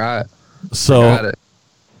forgot. So. Forgot it.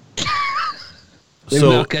 Maybe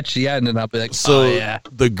I'll catch the end and I'll be like, oh yeah.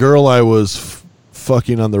 The girl I was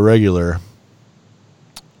fucking on the regular,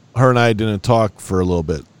 her and I didn't talk for a little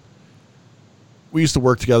bit. We used to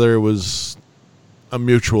work together. It was a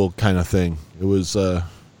mutual kind of thing. It was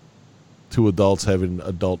two adults having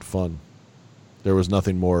adult fun. There was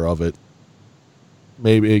nothing more of it.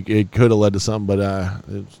 Maybe it could have led to something, but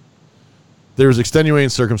there was extenuating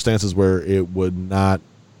circumstances where it would not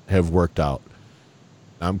have worked out.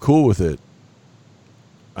 I'm cool with it.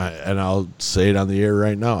 And I'll say it on the air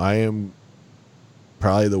right now. I am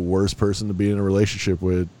probably the worst person to be in a relationship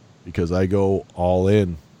with because I go all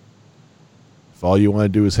in. If all you want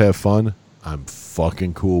to do is have fun, I'm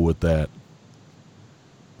fucking cool with that.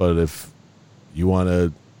 But if you want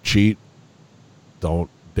to cheat, don't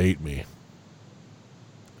date me.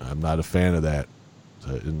 I'm not a fan of that.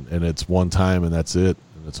 And it's one time and that's it.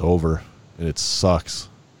 And it's over. And it sucks.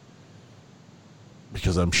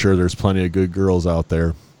 Because I'm sure there's plenty of good girls out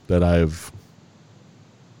there that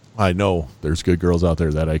I know there's good girls out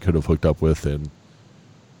there that I could have hooked up with and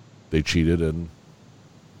they cheated and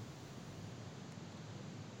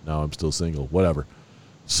now I'm still single. Whatever.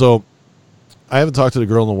 So I haven't talked to the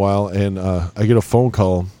girl in a while and I get a phone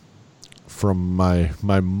call from my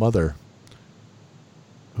mother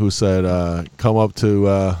who said, come up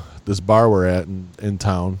to this bar we're at in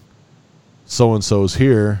town. So-and-so's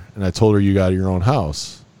here, and I told her you got your own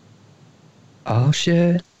house. Oh,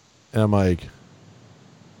 shit. And I'm like,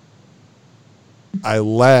 I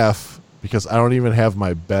laugh because I don't even have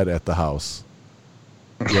my bed at the house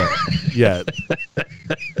yet.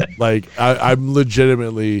 Like, I'm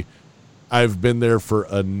legitimately, I've been there for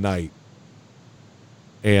a night.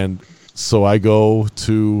 And So I go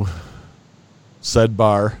to said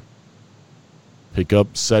bar, pick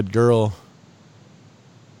up said girl,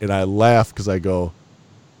 and I laugh because I go,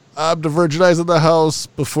 I'm virginizing the house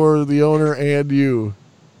before the owner and you.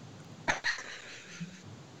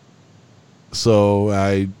 So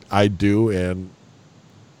I do, and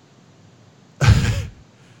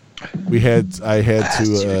I had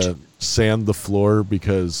to sand the floor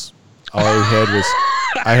because all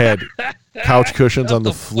I had couch cushions on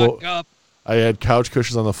the floor. I had couch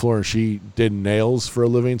cushions on the floor, and she did nails for a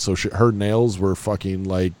living, so her nails were fucking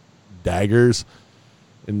like daggers,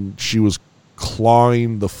 and she was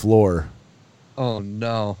clawing the floor. Oh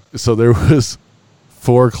no! So there was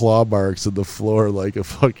 4 claw marks in the floor like a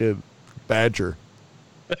fucking badger.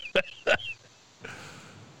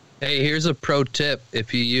 Hey, here's a pro tip: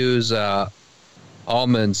 if you use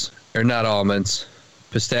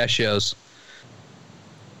pistachios,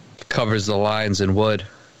 covers the lines in wood.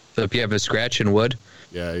 So if you have a scratch in wood,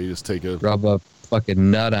 yeah, you just take rub a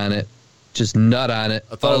fucking nut on it, just nut on it,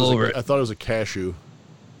 I thought it. it was a cashew.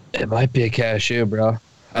 It might be a cashew, bro.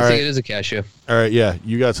 I think it is a cashew. All right, yeah,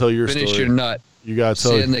 you gotta tell your story. Finish your nut. You gotta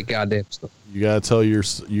tell the goddamn story. You gotta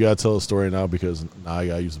tell the story now because now I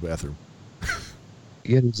gotta use the bathroom.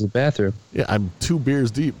 You gotta use the bathroom. Yeah, I'm 2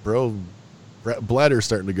 beers deep, bro. Bladder's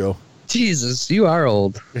starting to go. Jesus, you are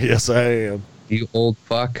old. Yes, I am. You old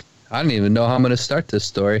fuck. I don't even know how I'm gonna start this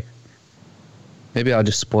story. Maybe I'll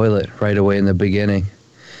just spoil it right away in the beginning.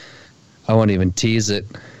 I won't even tease it.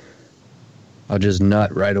 I'll just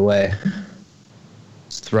nut right away.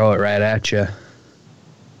 Just throw it right at you. I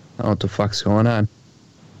don't know what the fuck's going on.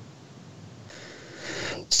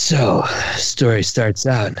 So, story starts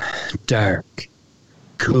out dark,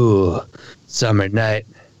 cool, summer night.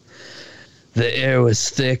 The air was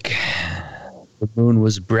thick. The moon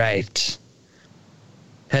was bright.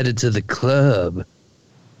 Headed to the club.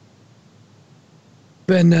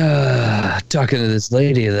 Been talking to this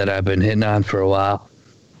lady that I've been hitting on for a while.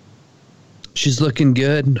 She's looking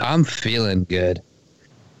good. I'm feeling good.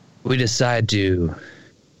 We decide to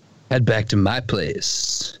head back to my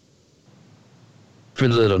place for a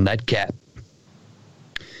little nightcap.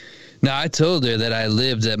 Now, I told her that I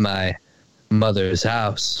lived at my mother's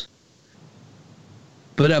house.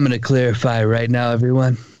 But I'm going to clarify right now,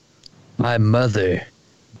 everyone. My mother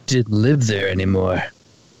didn't live there anymore.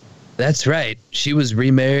 That's right. She was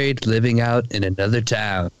remarried, living out in another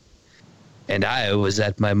town. And I was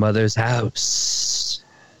at my mother's house.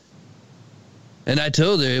 And I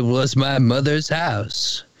told her it was my mother's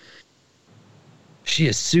house. She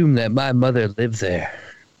assumed that my mother lived there.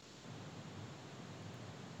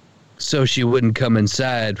 So she wouldn't come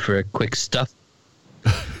inside for a quick stuff.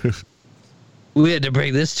 We had to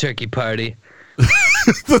bring this turkey party.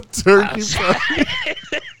 The turkey party.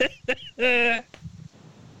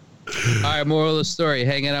 All right, moral of the story.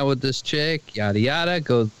 Hanging out with this chick, yada, yada.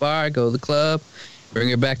 Go to the bar, go to the club. Bring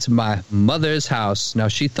her back to my mother's house. Now,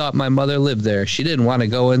 she thought my mother lived there. She didn't want to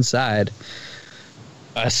go inside.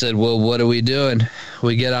 I said, well, what are we doing?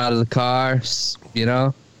 We get out of the car,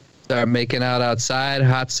 start making out outside,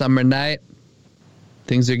 hot summer night.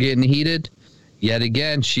 Things are getting heated. Yet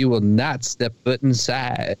again, she will not step foot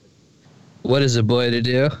inside. What is a boy to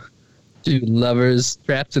do? 2 lovers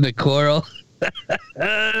trapped in a quarrel.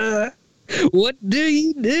 What do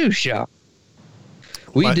you do, Sean?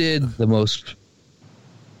 We did the most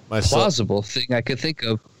plausible thing I could think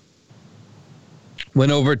of.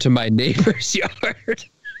 Went over to my neighbor's yard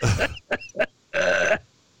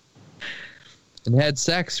and had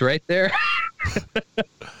sex right there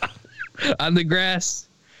on the grass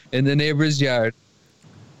in the neighbor's yard.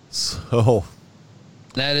 So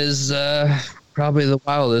that is probably the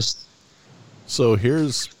wildest. So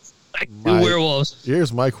here's werewolves.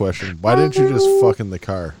 Here's my question: why didn't you just fuck in the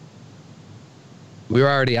car? We were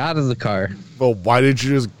already out of the car. Well, why didn't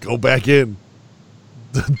you just go back in?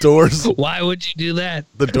 The doors. Why would you do that?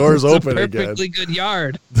 The door's it's open a again. Perfectly good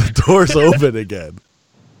yard. The door's open again.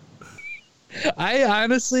 I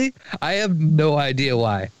have no idea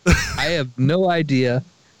why. I have no idea.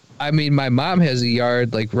 I mean, my mom has a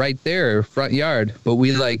yard like right there, front yard, but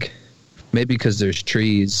we maybe because there's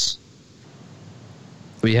trees.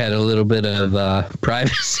 We had a little bit of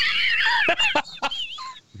privacy.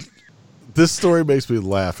 This story makes me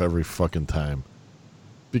laugh every fucking time.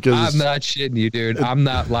 Because I'm not shitting you, dude. I'm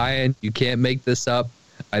not lying. You can't make this up.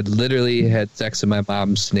 I literally had sex in my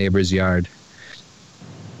mom's neighbor's yard.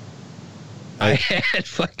 I had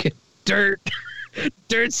fucking dirt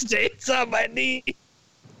stains on my knee.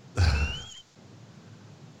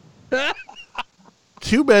 Can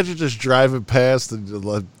you imagine just driving past and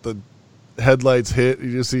headlights hit.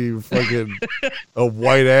 You just see fucking a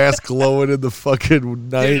white ass glowing in the fucking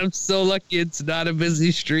night. Dude, I'm so lucky it's not a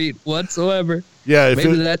busy street whatsoever. Yeah,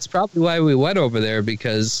 maybe that's probably why we went over there,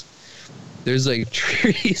 because there's like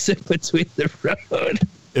trees in between the road.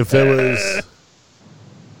 If it was,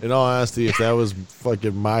 in all honesty, if that was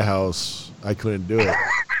fucking my house, I couldn't do it.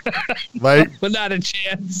 But not a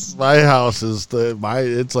chance. My house is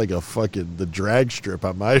it's like a fucking the drag strip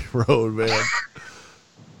on my road, man.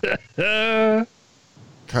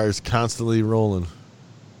 Cars constantly rolling.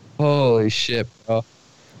 Holy shit, bro.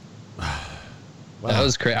 Wow. That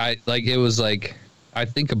was crazy. It was like, I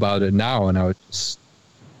think about it now, and I was just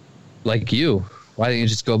like, you. Why didn't you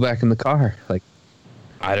just go back in the car? Like,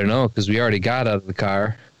 I don't know, because we already got out of the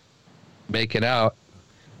car, make it out.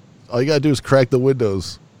 All you gotta do is crack the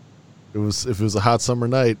windows. If it was a hot summer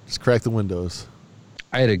night, just crack the windows.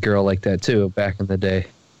 I had a girl like that too back in the day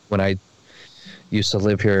when I used to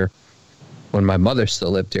live here. When my mother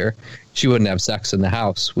still lived here, she wouldn't have sex in the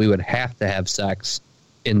house. We would have to have sex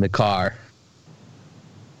in the car.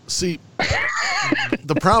 See,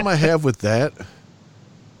 the problem I have with that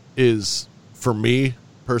is, for me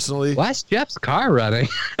personally. Why is Jeff's car running?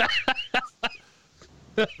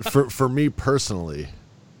 for me personally,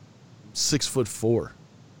 6'4".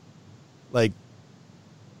 Like,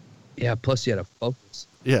 yeah, plus you had to focus.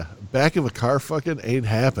 Yeah, back of a car fucking ain't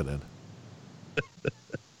happening.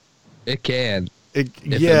 It can.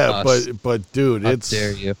 Yeah, but dude, How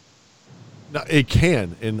dare you? No, it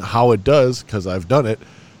can, and how it does, because I've done it.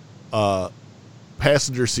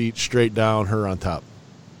 Passenger seat straight down, her on top.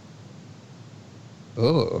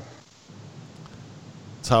 Oh.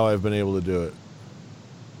 That's how I've been able to do it.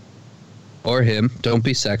 Or him. Don't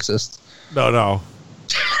be sexist. No. No.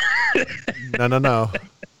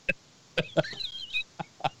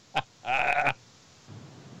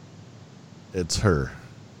 It's her.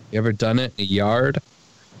 You ever done it in a yard?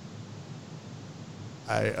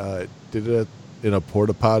 I did it in a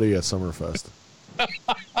porta potty at Summerfest.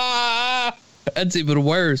 That's even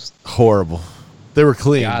worse. Horrible. They were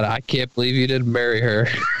clean. God, I can't believe you didn't marry her.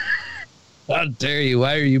 How dare you?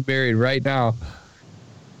 Why are you married right now?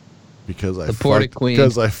 Because I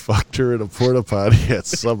fucked her in a porta potty at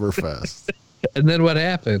Summerfest. And then what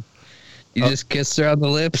happened? You just kissed her on the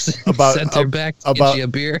lips and sent her back to get you a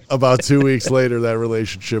beer? About 2 weeks later, that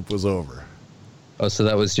relationship was over. Oh, so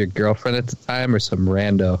that was your girlfriend at the time or some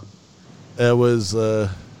rando? It was,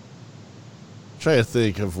 trying to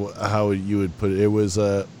think of how you would put it. It was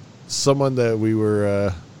someone that we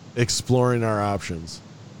were exploring our options.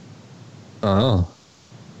 Oh.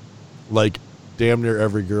 Like, damn near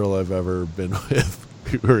every girl I've ever been with,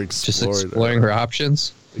 we were exploring her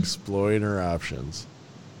options? Exploring her options.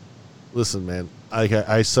 Listen, man,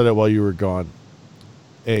 I said it while you were gone.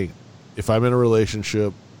 Hey, if I'm in a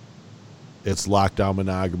relationship, it's lockdown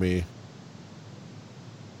monogamy.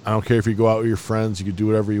 I don't care if you go out with your friends. You can do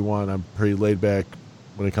whatever you want. I'm pretty laid back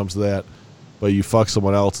when it comes to that. But you fuck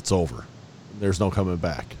someone else, it's over. There's no coming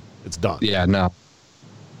back. It's done. Yeah, no.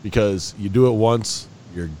 Because you do it once,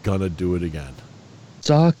 you're going to do it again. It's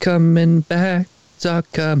all coming back. It's all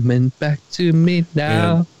coming back to me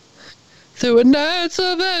now. Through a night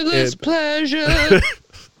of endless pleasure.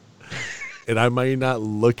 And I might not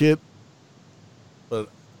look it, but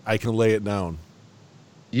I can lay it down.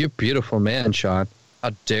 You're a beautiful man, Sean. How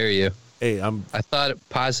dare you? Hey, I thought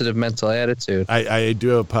positive mental attitude. I do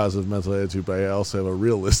have a positive mental attitude, but I also have a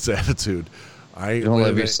realist attitude. You don't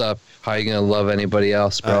love yourself. How are you gonna love anybody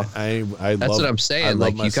else, bro? That's what I'm saying.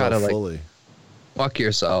 Like, you gotta fully fuck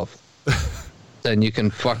yourself. Then you can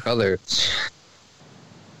fuck others.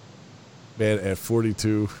 Man, at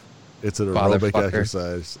 42, it's an aerobic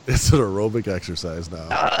exercise. It's an aerobic exercise now.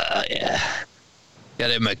 Yeah. Got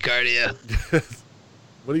in my cardio.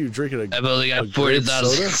 What are you drinking? I've only got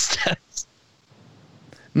 40,000 steps.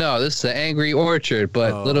 No, this is the Angry Orchard,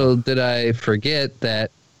 but little did I forget that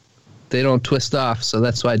they don't twist off, so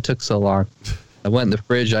that's why it took so long. I went in the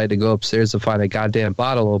fridge. I had to go upstairs to find a goddamn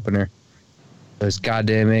bottle opener. There's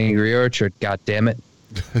goddamn Angry Orchard. God damn it.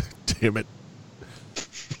 Damn it.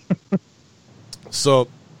 So,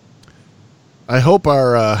 I hope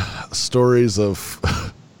our stories of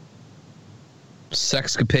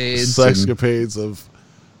sexcapades of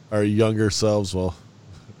our younger selves, well,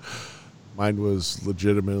 mine was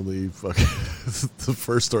legitimately fucking, the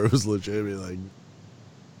first story was legitimately like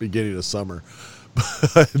beginning of summer.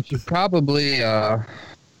 You should probably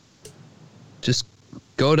just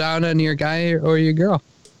go down on your guy or your girl.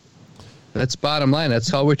 That's bottom line.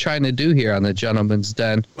 That's all we're trying to do here on the Gentleman's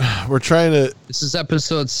Den. We're trying to. This is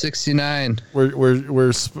episode 69.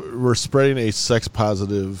 We're spreading a sex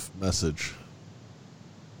positive message.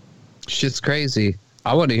 Shit's crazy.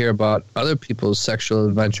 I want to hear about other people's sexual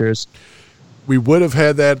adventures. We would have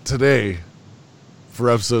had that today for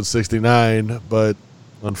episode 69, but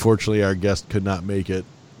unfortunately our guest could not make it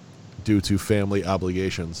due to family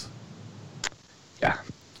obligations. Yeah.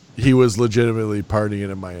 He was legitimately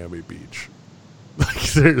partying in Miami Beach.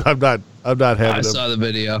 I'm not having him. I saw the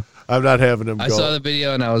video. I'm not having him go. I saw the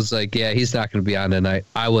video and I was like, yeah, he's not going to be on tonight.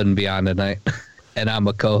 I wouldn't be on tonight. And I'm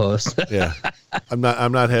a co-host. Yeah. I'm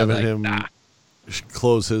not having him nah.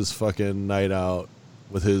 close his fucking night out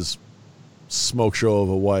with his smoke show of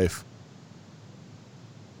a wife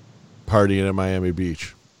partying in Miami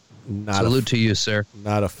Beach. Salute to you, sir.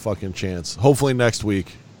 Not a fucking chance. Hopefully next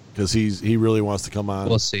week, because he really wants to come on.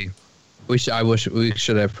 We'll see. I wish we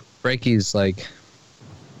should have. Frankie's a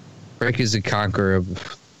conqueror,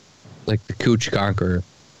 like the cooch conqueror.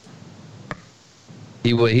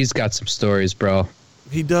 He's got some stories, bro.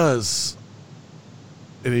 He does.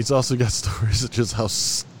 And he's also got stories of just how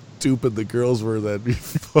stupid the girls were that we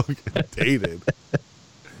fucking dated.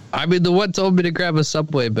 I mean, the one told me to grab a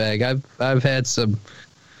Subway bag. I've had some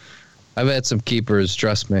keepers,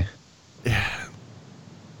 trust me. Yeah.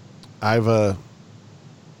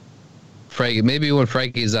 Frankie, maybe when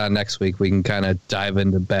Frankie's on next week, we can kind of dive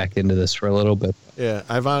back into this for a little bit. Yeah,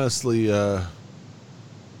 I've honestly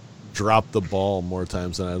dropped the ball more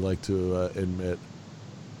times than I'd like to admit.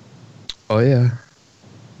 Oh, yeah.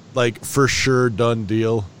 Like, for sure, done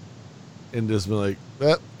deal. And just been like,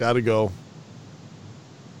 gotta go.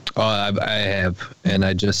 Oh, I have. And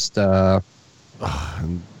I just sometimes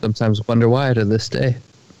wonder why to this day.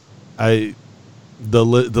 The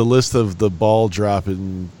list of the ball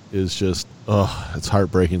dropping is just, it's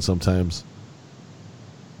heartbreaking sometimes.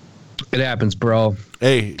 It happens, bro.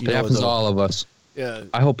 Hey, it happens to all of us. Yeah.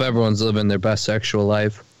 I hope everyone's living their best sexual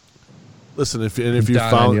life. Listen, if you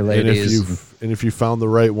found the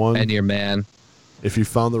right one, and your man, if you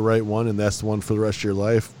found the right one and that's the one for the rest of your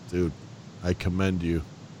life, dude, I commend you.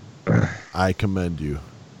 I commend you,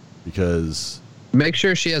 because make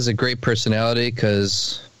sure she has a great personality,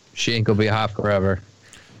 because she ain't gonna be hot forever.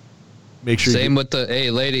 Make sure. Same with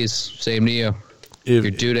hey ladies, same to you.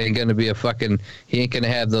 Your dude ain't gonna be he ain't gonna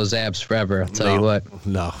have those abs forever. I'll tell you what.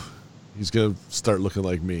 No, he's gonna start looking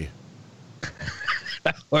like me.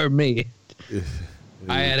 Or me.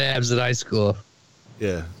 I had abs in high school.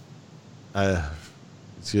 Yeah.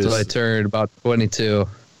 So I turned about 22.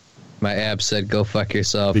 My abs said, "Go fuck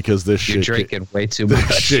yourself." Because you're drinking way too much.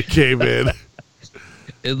 This shit came in.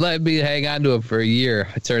 It let me hang on to it for a year.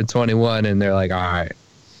 I turned 21, and they're like, "All right,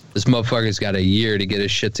 this motherfucker's got a year to get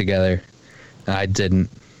his shit together." And I didn't.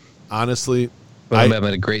 Honestly, but I'm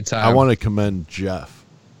having a great time. I want to commend Jeff,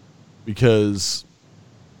 because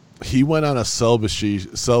he went on a celibacy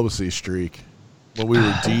streak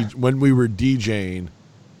when we were DJing.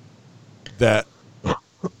 That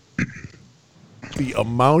the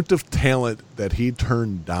amount of talent that he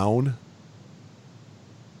turned down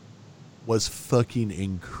was fucking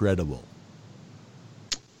incredible.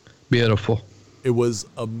 Beautiful. It was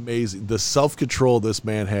amazing. The self-control this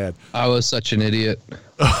man had. I was such an idiot.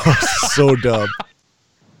 So dumb.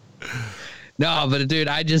 No, but dude,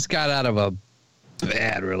 I just got out of a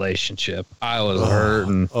bad relationship. I was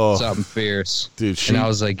hurting something fierce. Dude, and I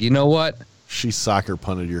was like, you know what? She soccer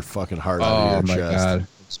punted your fucking heart out of your chest. Oh, my God.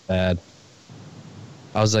 It's bad.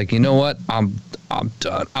 I was like, you know what? I'm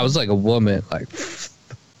done. I was like a woman. Like,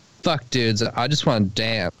 fuck, dudes. I just want to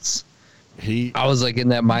dance. I was like in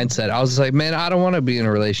that mindset. I was like, man, I don't want to be in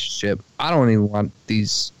a relationship. I don't even want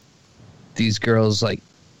these girls. Like,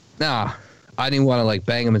 nah. I didn't want to like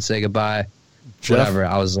bang them and say goodbye. Whatever.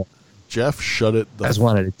 I was like, Jeff, shut it. I just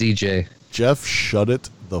wanted a DJ. Jeff, shut it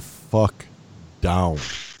the fuck down.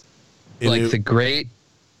 The great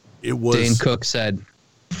Dane Cook said,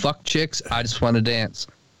 fuck chicks, I just want to dance.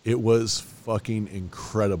 It was fucking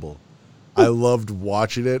incredible. I loved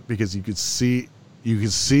watching it, because you could see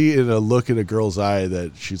in a look in a girl's eye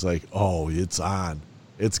that she's like, oh, it's on.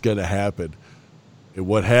 It's going to happen. And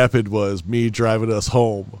what happened was me driving us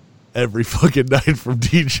home every fucking night from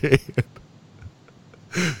DJing.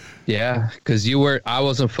 Yeah, because I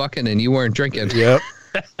wasn't fucking and you weren't drinking. Yep.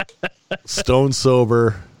 Stone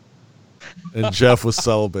sober. And Jeff was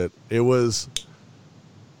celibate. It was.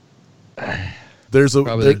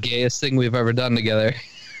 Probably the gayest thing we've ever done together.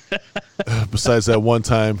 Besides that one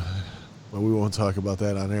time, well, we won't talk about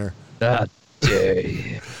that on air. That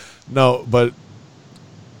day. No, but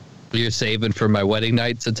you're saving for my wedding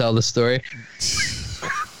night to tell the story.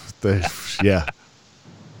 Yeah.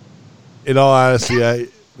 In all honesty,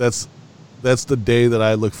 that's the day that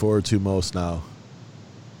I look forward to most now.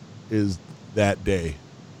 Is that day.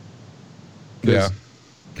 Yeah.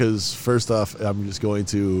 because first off, I'm just going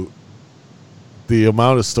to the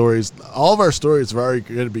amount of stories. All of our stories are already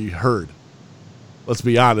going to be heard. Let's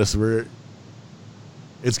be honest.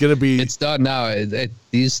 It's going to be. It's done now.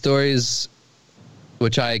 These stories,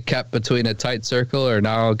 which I kept between a tight circle, are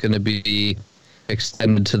now going to be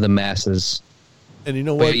extended to the masses. And you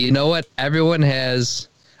know what? But you know what? Everyone has.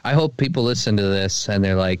 I hope people listen to this and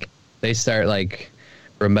they're like, they start like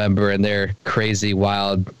remembering their crazy,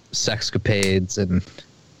 wild sexcapades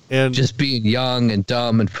and just being young and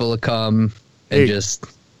dumb and full of cum and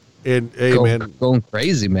going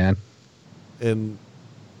crazy, man. And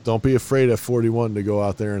don't be afraid at 41 to go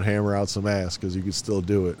out there and hammer out some ass, because you can still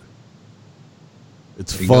do it.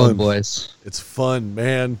 It's fun, boys. It's fun,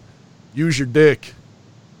 man. Use your dick.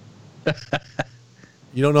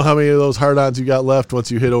 You don't know how many of those hard-ons you got left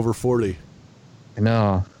once you hit over 40. I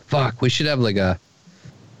know. Fuck, we should have like a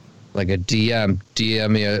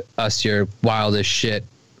DM us your wildest shit.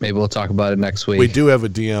 Maybe we'll talk about it next week. We do have a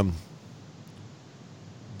DM.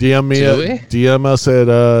 DM me. Do we? DM us at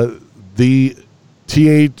the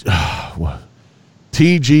TGD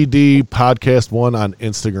Podcast 1 on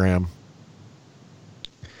Instagram.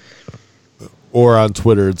 Or on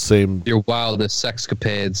Twitter, it's same. Your wildest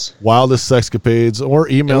sexcapades. Wildest sexcapades. Or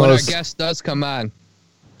email and when us. Our guest does come on,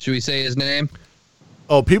 should we say his name?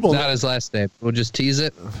 Oh, people. Not his last name. We'll just tease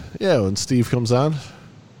it. Yeah, when Steve comes on.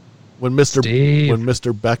 When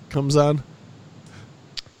Mr. Beck comes on.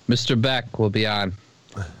 Mr. Beck will be on.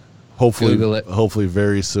 Hopefully, Google it. Hopefully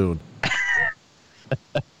very soon.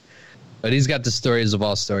 But he's got the stories of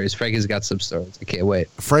all stories. Frankie's got some stories. I can't wait.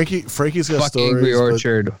 Frankie's got fuck stories. Angry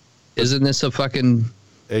Orchard. Isn't this a fucking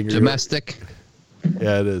domestic?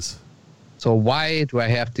 Yeah, it is. So why do I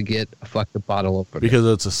have to get a fucking bottle opener? Because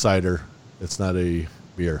it's a cider. It's not a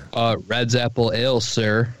beer. Red's Apple Ale,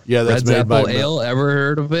 sir. Yeah, that's Red's made Apple by Ale. Ever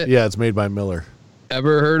heard of it? Yeah, it's made by Miller.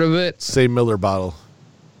 Ever heard of it? Same Miller bottle.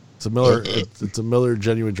 It's a Miller. It's a Miller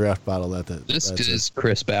genuine draft bottle. This is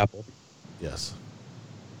crisp apple. Yes.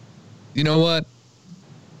 You know what?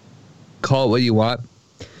 Call it what you want.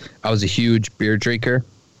 I was a huge beer drinker.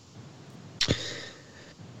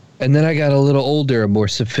 And then I got a little older and more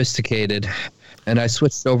sophisticated, and I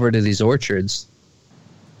switched over to these orchards.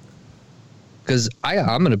 Because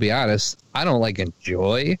I'm going to be honest, I don't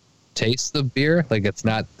taste the beer. Like, it's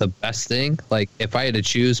not the best thing. Like, if I had to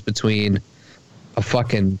choose between a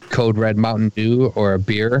fucking Code Red Mountain Dew or a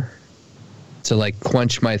beer to, like,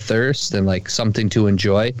 quench my thirst and, like, something to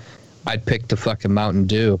enjoy, I'd pick the fucking Mountain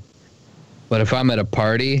Dew. But if I'm at a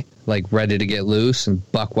party, like, ready to get loose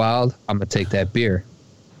and buck wild, I'm going to take that beer.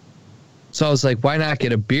 So I was like, why not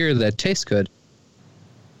get a beer that tastes good?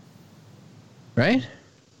 Right?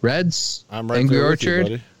 Red's, I'm right Angry there with you, Orchard.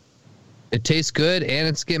 buddy. It tastes good and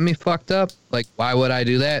it's getting me fucked up. Like, why would I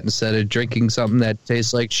do that instead of drinking something that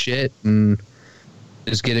tastes like shit and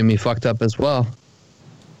is getting me fucked up as well?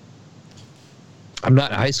 I'm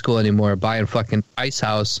not in high school anymore buying fucking Ice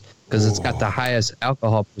House because it's got the highest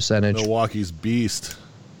alcohol percentage. Milwaukee's Beast.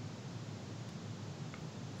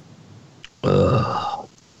 Ugh.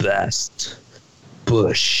 Best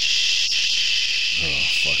Bush. Oh,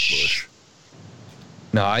 fuck Bush.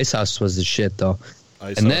 No, Ice House was the shit though.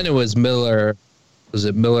 Then it was Miller. Was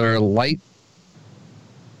it Miller Light?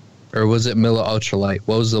 Or was it Miller Ultra Light?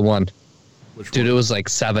 What was the one? Dude, it was like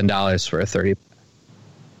 $7 for a 30.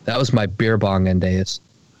 That was my beer bonging days.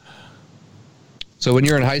 So when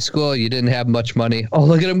you're in high school, you didn't have much money. Oh,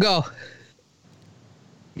 look at him go.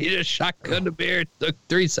 He just shotgunned a beer. It took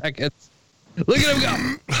 3 seconds. Look at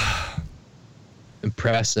him go.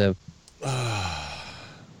 Impressive.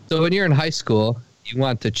 So when you're in high school, you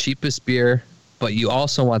want the cheapest beer, but you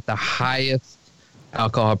also want the highest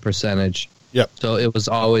alcohol percentage. Yep. So it was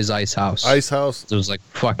always Ice House. Ice House. It was like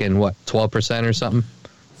fucking, what, 12% or something?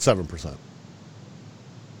 7%.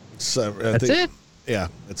 That's it? Yeah,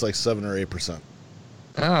 it's like 7 or 8%.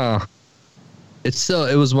 Oh.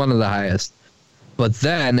 It was one of the highest. But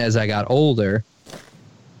then, as I got older,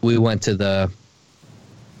 we went to the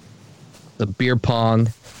beer pong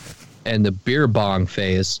and the beer bong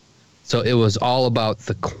phase. So it was all about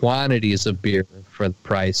the quantities of beer for the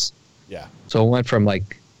price. Yeah. So it went from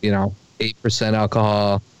 8%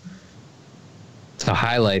 alcohol to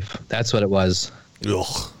High Life. That's what it was.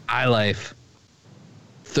 Ugh. High Life.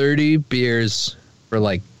 30 beers for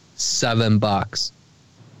 $7.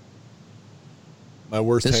 My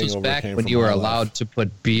worst This hangover was back came when from you were High allowed Life. to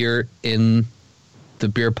put beer in the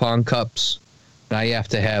beer pong cups. Now you have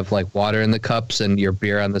to have water in the cups and your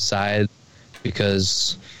beer on the side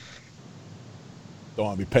because Don't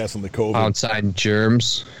want to be passing the COVID. outside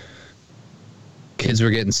germs Kids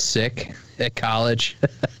were getting sick at college,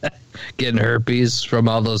 getting herpes from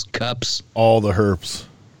all those cups. All the herps.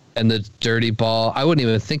 And the dirty ball, I wouldn't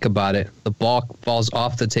even think about it. The ball falls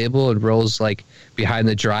off the table and rolls like behind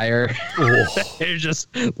the dryer. It's just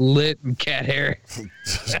lit and cat hair.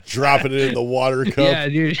 Just dropping it in the water cup. Yeah,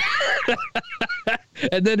 dude.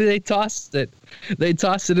 And then they tossed it. They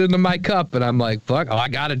tossed it into my cup, and I'm like, fuck, I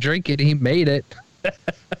gotta drink it. He made it.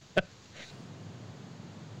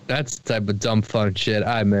 That's the type of dumb fun shit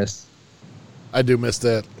I miss. I do miss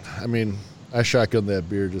that. I mean, I shotgunned that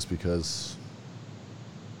beer just because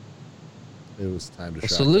it was time to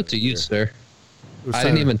shotgun. Salute to you, sir. I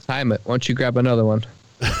didn't even time it. Why don't you grab another one?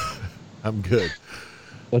 I'm good.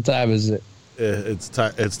 What time is it? It's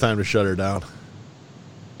time to shut her down.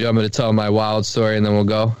 You want me to tell my wild story and then we'll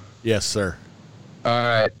go? Yes, sir. All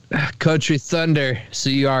right. Country Thunder. So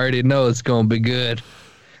you already know it's going to be good.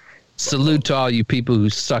 Salute to all you people who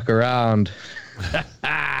suck around.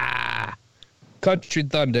 Country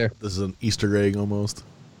Thunder. This is an Easter egg almost.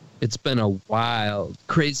 It's been a wild,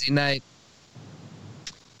 crazy night.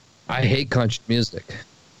 I hate country music.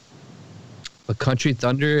 But Country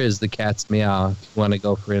Thunder is the cat's meow if you want to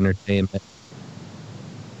go for entertainment.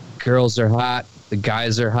 Girls are hot. The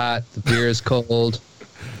guys are hot. The beer is cold.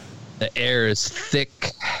 The air is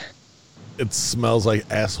thick. It smells like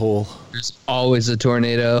asshole. There's always a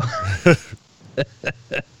tornado.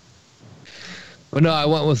 But no, I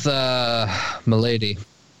went with my lady.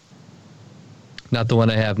 Not the one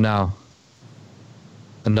I have now.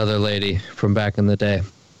 Another lady from back in the day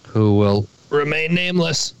who will remain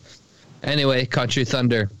nameless. Anyway, Country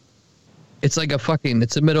Thunder. It's like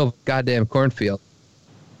it's the middle of a goddamn cornfield.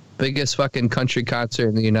 Biggest fucking country concert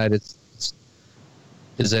in the United States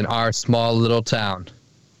is in our small little town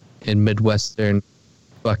in Midwestern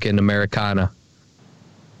fucking Americana.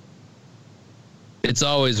 It's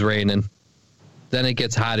always raining. Then it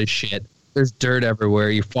gets hot as shit. There's dirt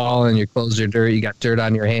everywhere. You're falling, your clothes are dirty, you got dirt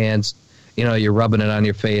on your hands. You know, you're rubbing it on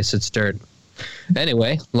your face, it's dirt.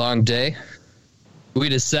 Anyway, long day. We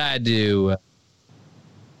decide to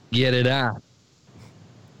get it on.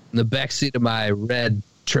 In the backseat of my red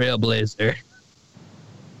Trailblazer.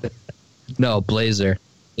 No, Blazer.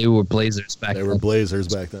 They were Blazers back then. They were Blazers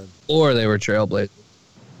back then. Or they were Trailblazers.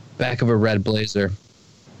 Back of a red Blazer.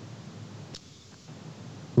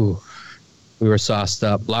 Ooh. We were sauced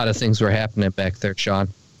up. A lot of things were happening back there, Sean.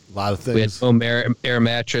 A lot of things. We had no air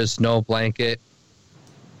mattress, no blanket.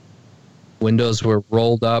 Windows were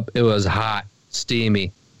rolled up. It was hot,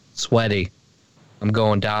 steamy, sweaty. I'm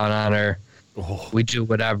going down on her. Oh. We do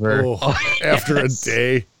whatever. Oh. Oh, After a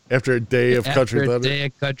day of Country Thunder. After a day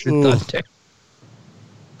of Country Thunder.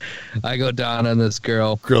 I go down on this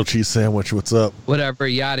girl. Grilled cheese sandwich, what's up? Whatever,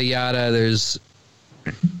 yada, yada. There's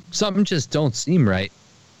something just don't seem right.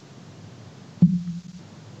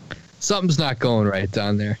 Something's not going right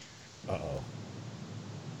down there. Uh-oh.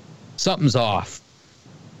 Something's off.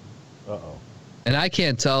 Uh-oh. And I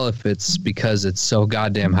can't tell if it's because it's so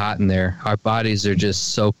goddamn hot in there. Our bodies are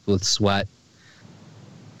just soaked with sweat.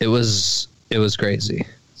 It was crazy.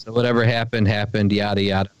 So whatever happened, yada,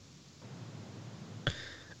 yada.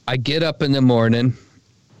 I get up in the morning,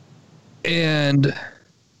 and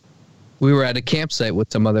we were at a campsite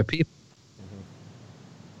with some other people.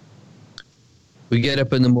 We get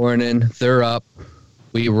up in the morning, they're up,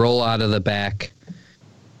 we roll out of the back.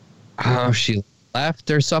 She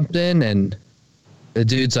left or something, and the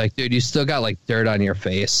dude's like, dude, you still got like dirt on your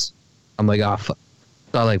face. I'm like, oh, fuck.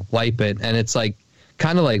 So I like wipe it, and it's like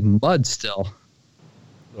kind of like mud still.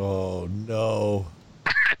 Oh, no.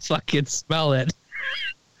 I fucking smell it.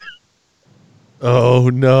 Oh,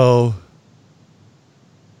 no.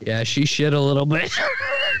 Yeah, she shit a little bit.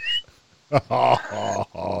 Damn!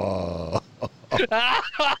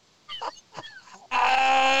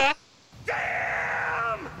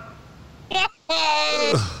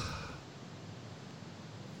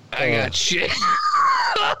 I got shit.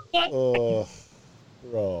 Oh,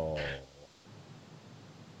 bro.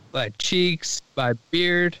 My cheeks, my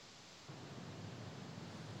beard.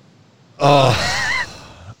 Oh,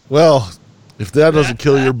 well, if that doesn't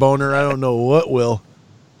kill your boner, I don't know what will.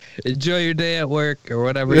 Enjoy your day at work or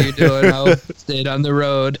whatever you're doing. I hope you stayed on the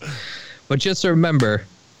road. But just remember,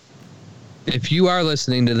 if you are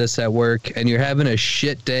listening to this at work and you're having a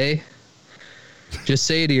shit day, just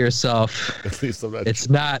say to yourself, At least I'm not it's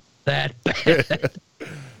not that bad.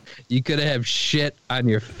 You could have shit on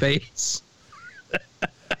your face.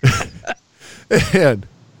 And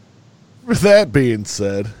with that being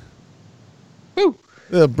said, Woo.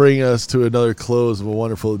 that'll bring us to another close of a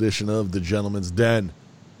wonderful edition of The Gentleman's Den.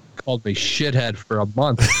 Called me shithead for a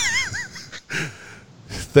month.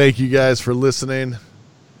 Thank you guys for listening.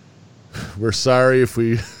 We're sorry if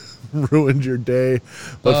we ruined your day,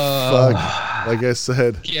 but fuck, like I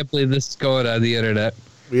said, Can't believe this is going on the internet.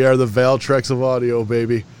 we are the Valtrex of audio,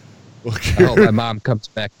 baby. I hope my mom comes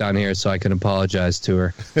back down here so I can apologize to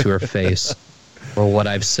her face for what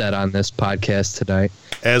I've said on this podcast tonight.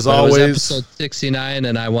 As But always, it was episode 69,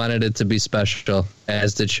 and I wanted it to be special,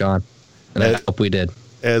 as did Sean, and I hope we did.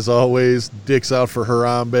 As always, dicks out for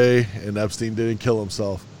Harambe, and Epstein didn't kill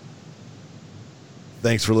himself.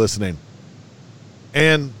 Thanks for listening.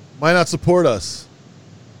 And why not support us?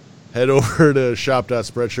 Head over to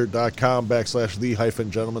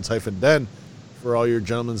shop.spreadshirt.com/the-gentleman's-den for all your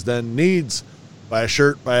Gentleman's Den needs. Buy a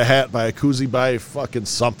shirt, buy a hat, buy a koozie, buy fucking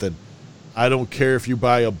something. I don't care if you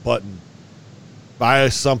buy a button. Buy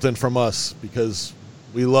something from us because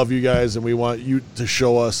we love you guys and we want you to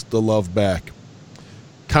show us the love back.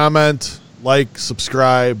 Comment, like,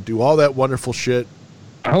 subscribe, do all that wonderful shit.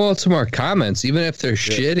 I want some more comments, even if they're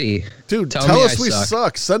shitty. Dude, Tell tell me us I we suck.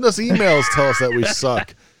 suck. Send us emails. Tell us that we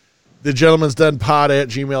suck. The Gentleman's Den Pod at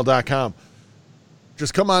gmail.com.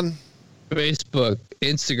 Just come on. Facebook,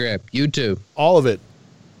 Instagram, YouTube. All of it.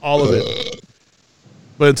 All of it.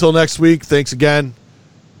 But until next week, thanks again.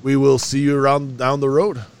 We will see you around down the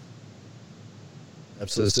road.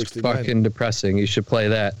 Episode This is 69. fucking depressing. You should play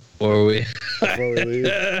that. Before we Before we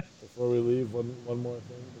leave, one more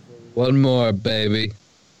thing. one more, baby.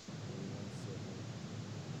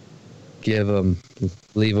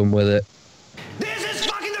 Leave them with it.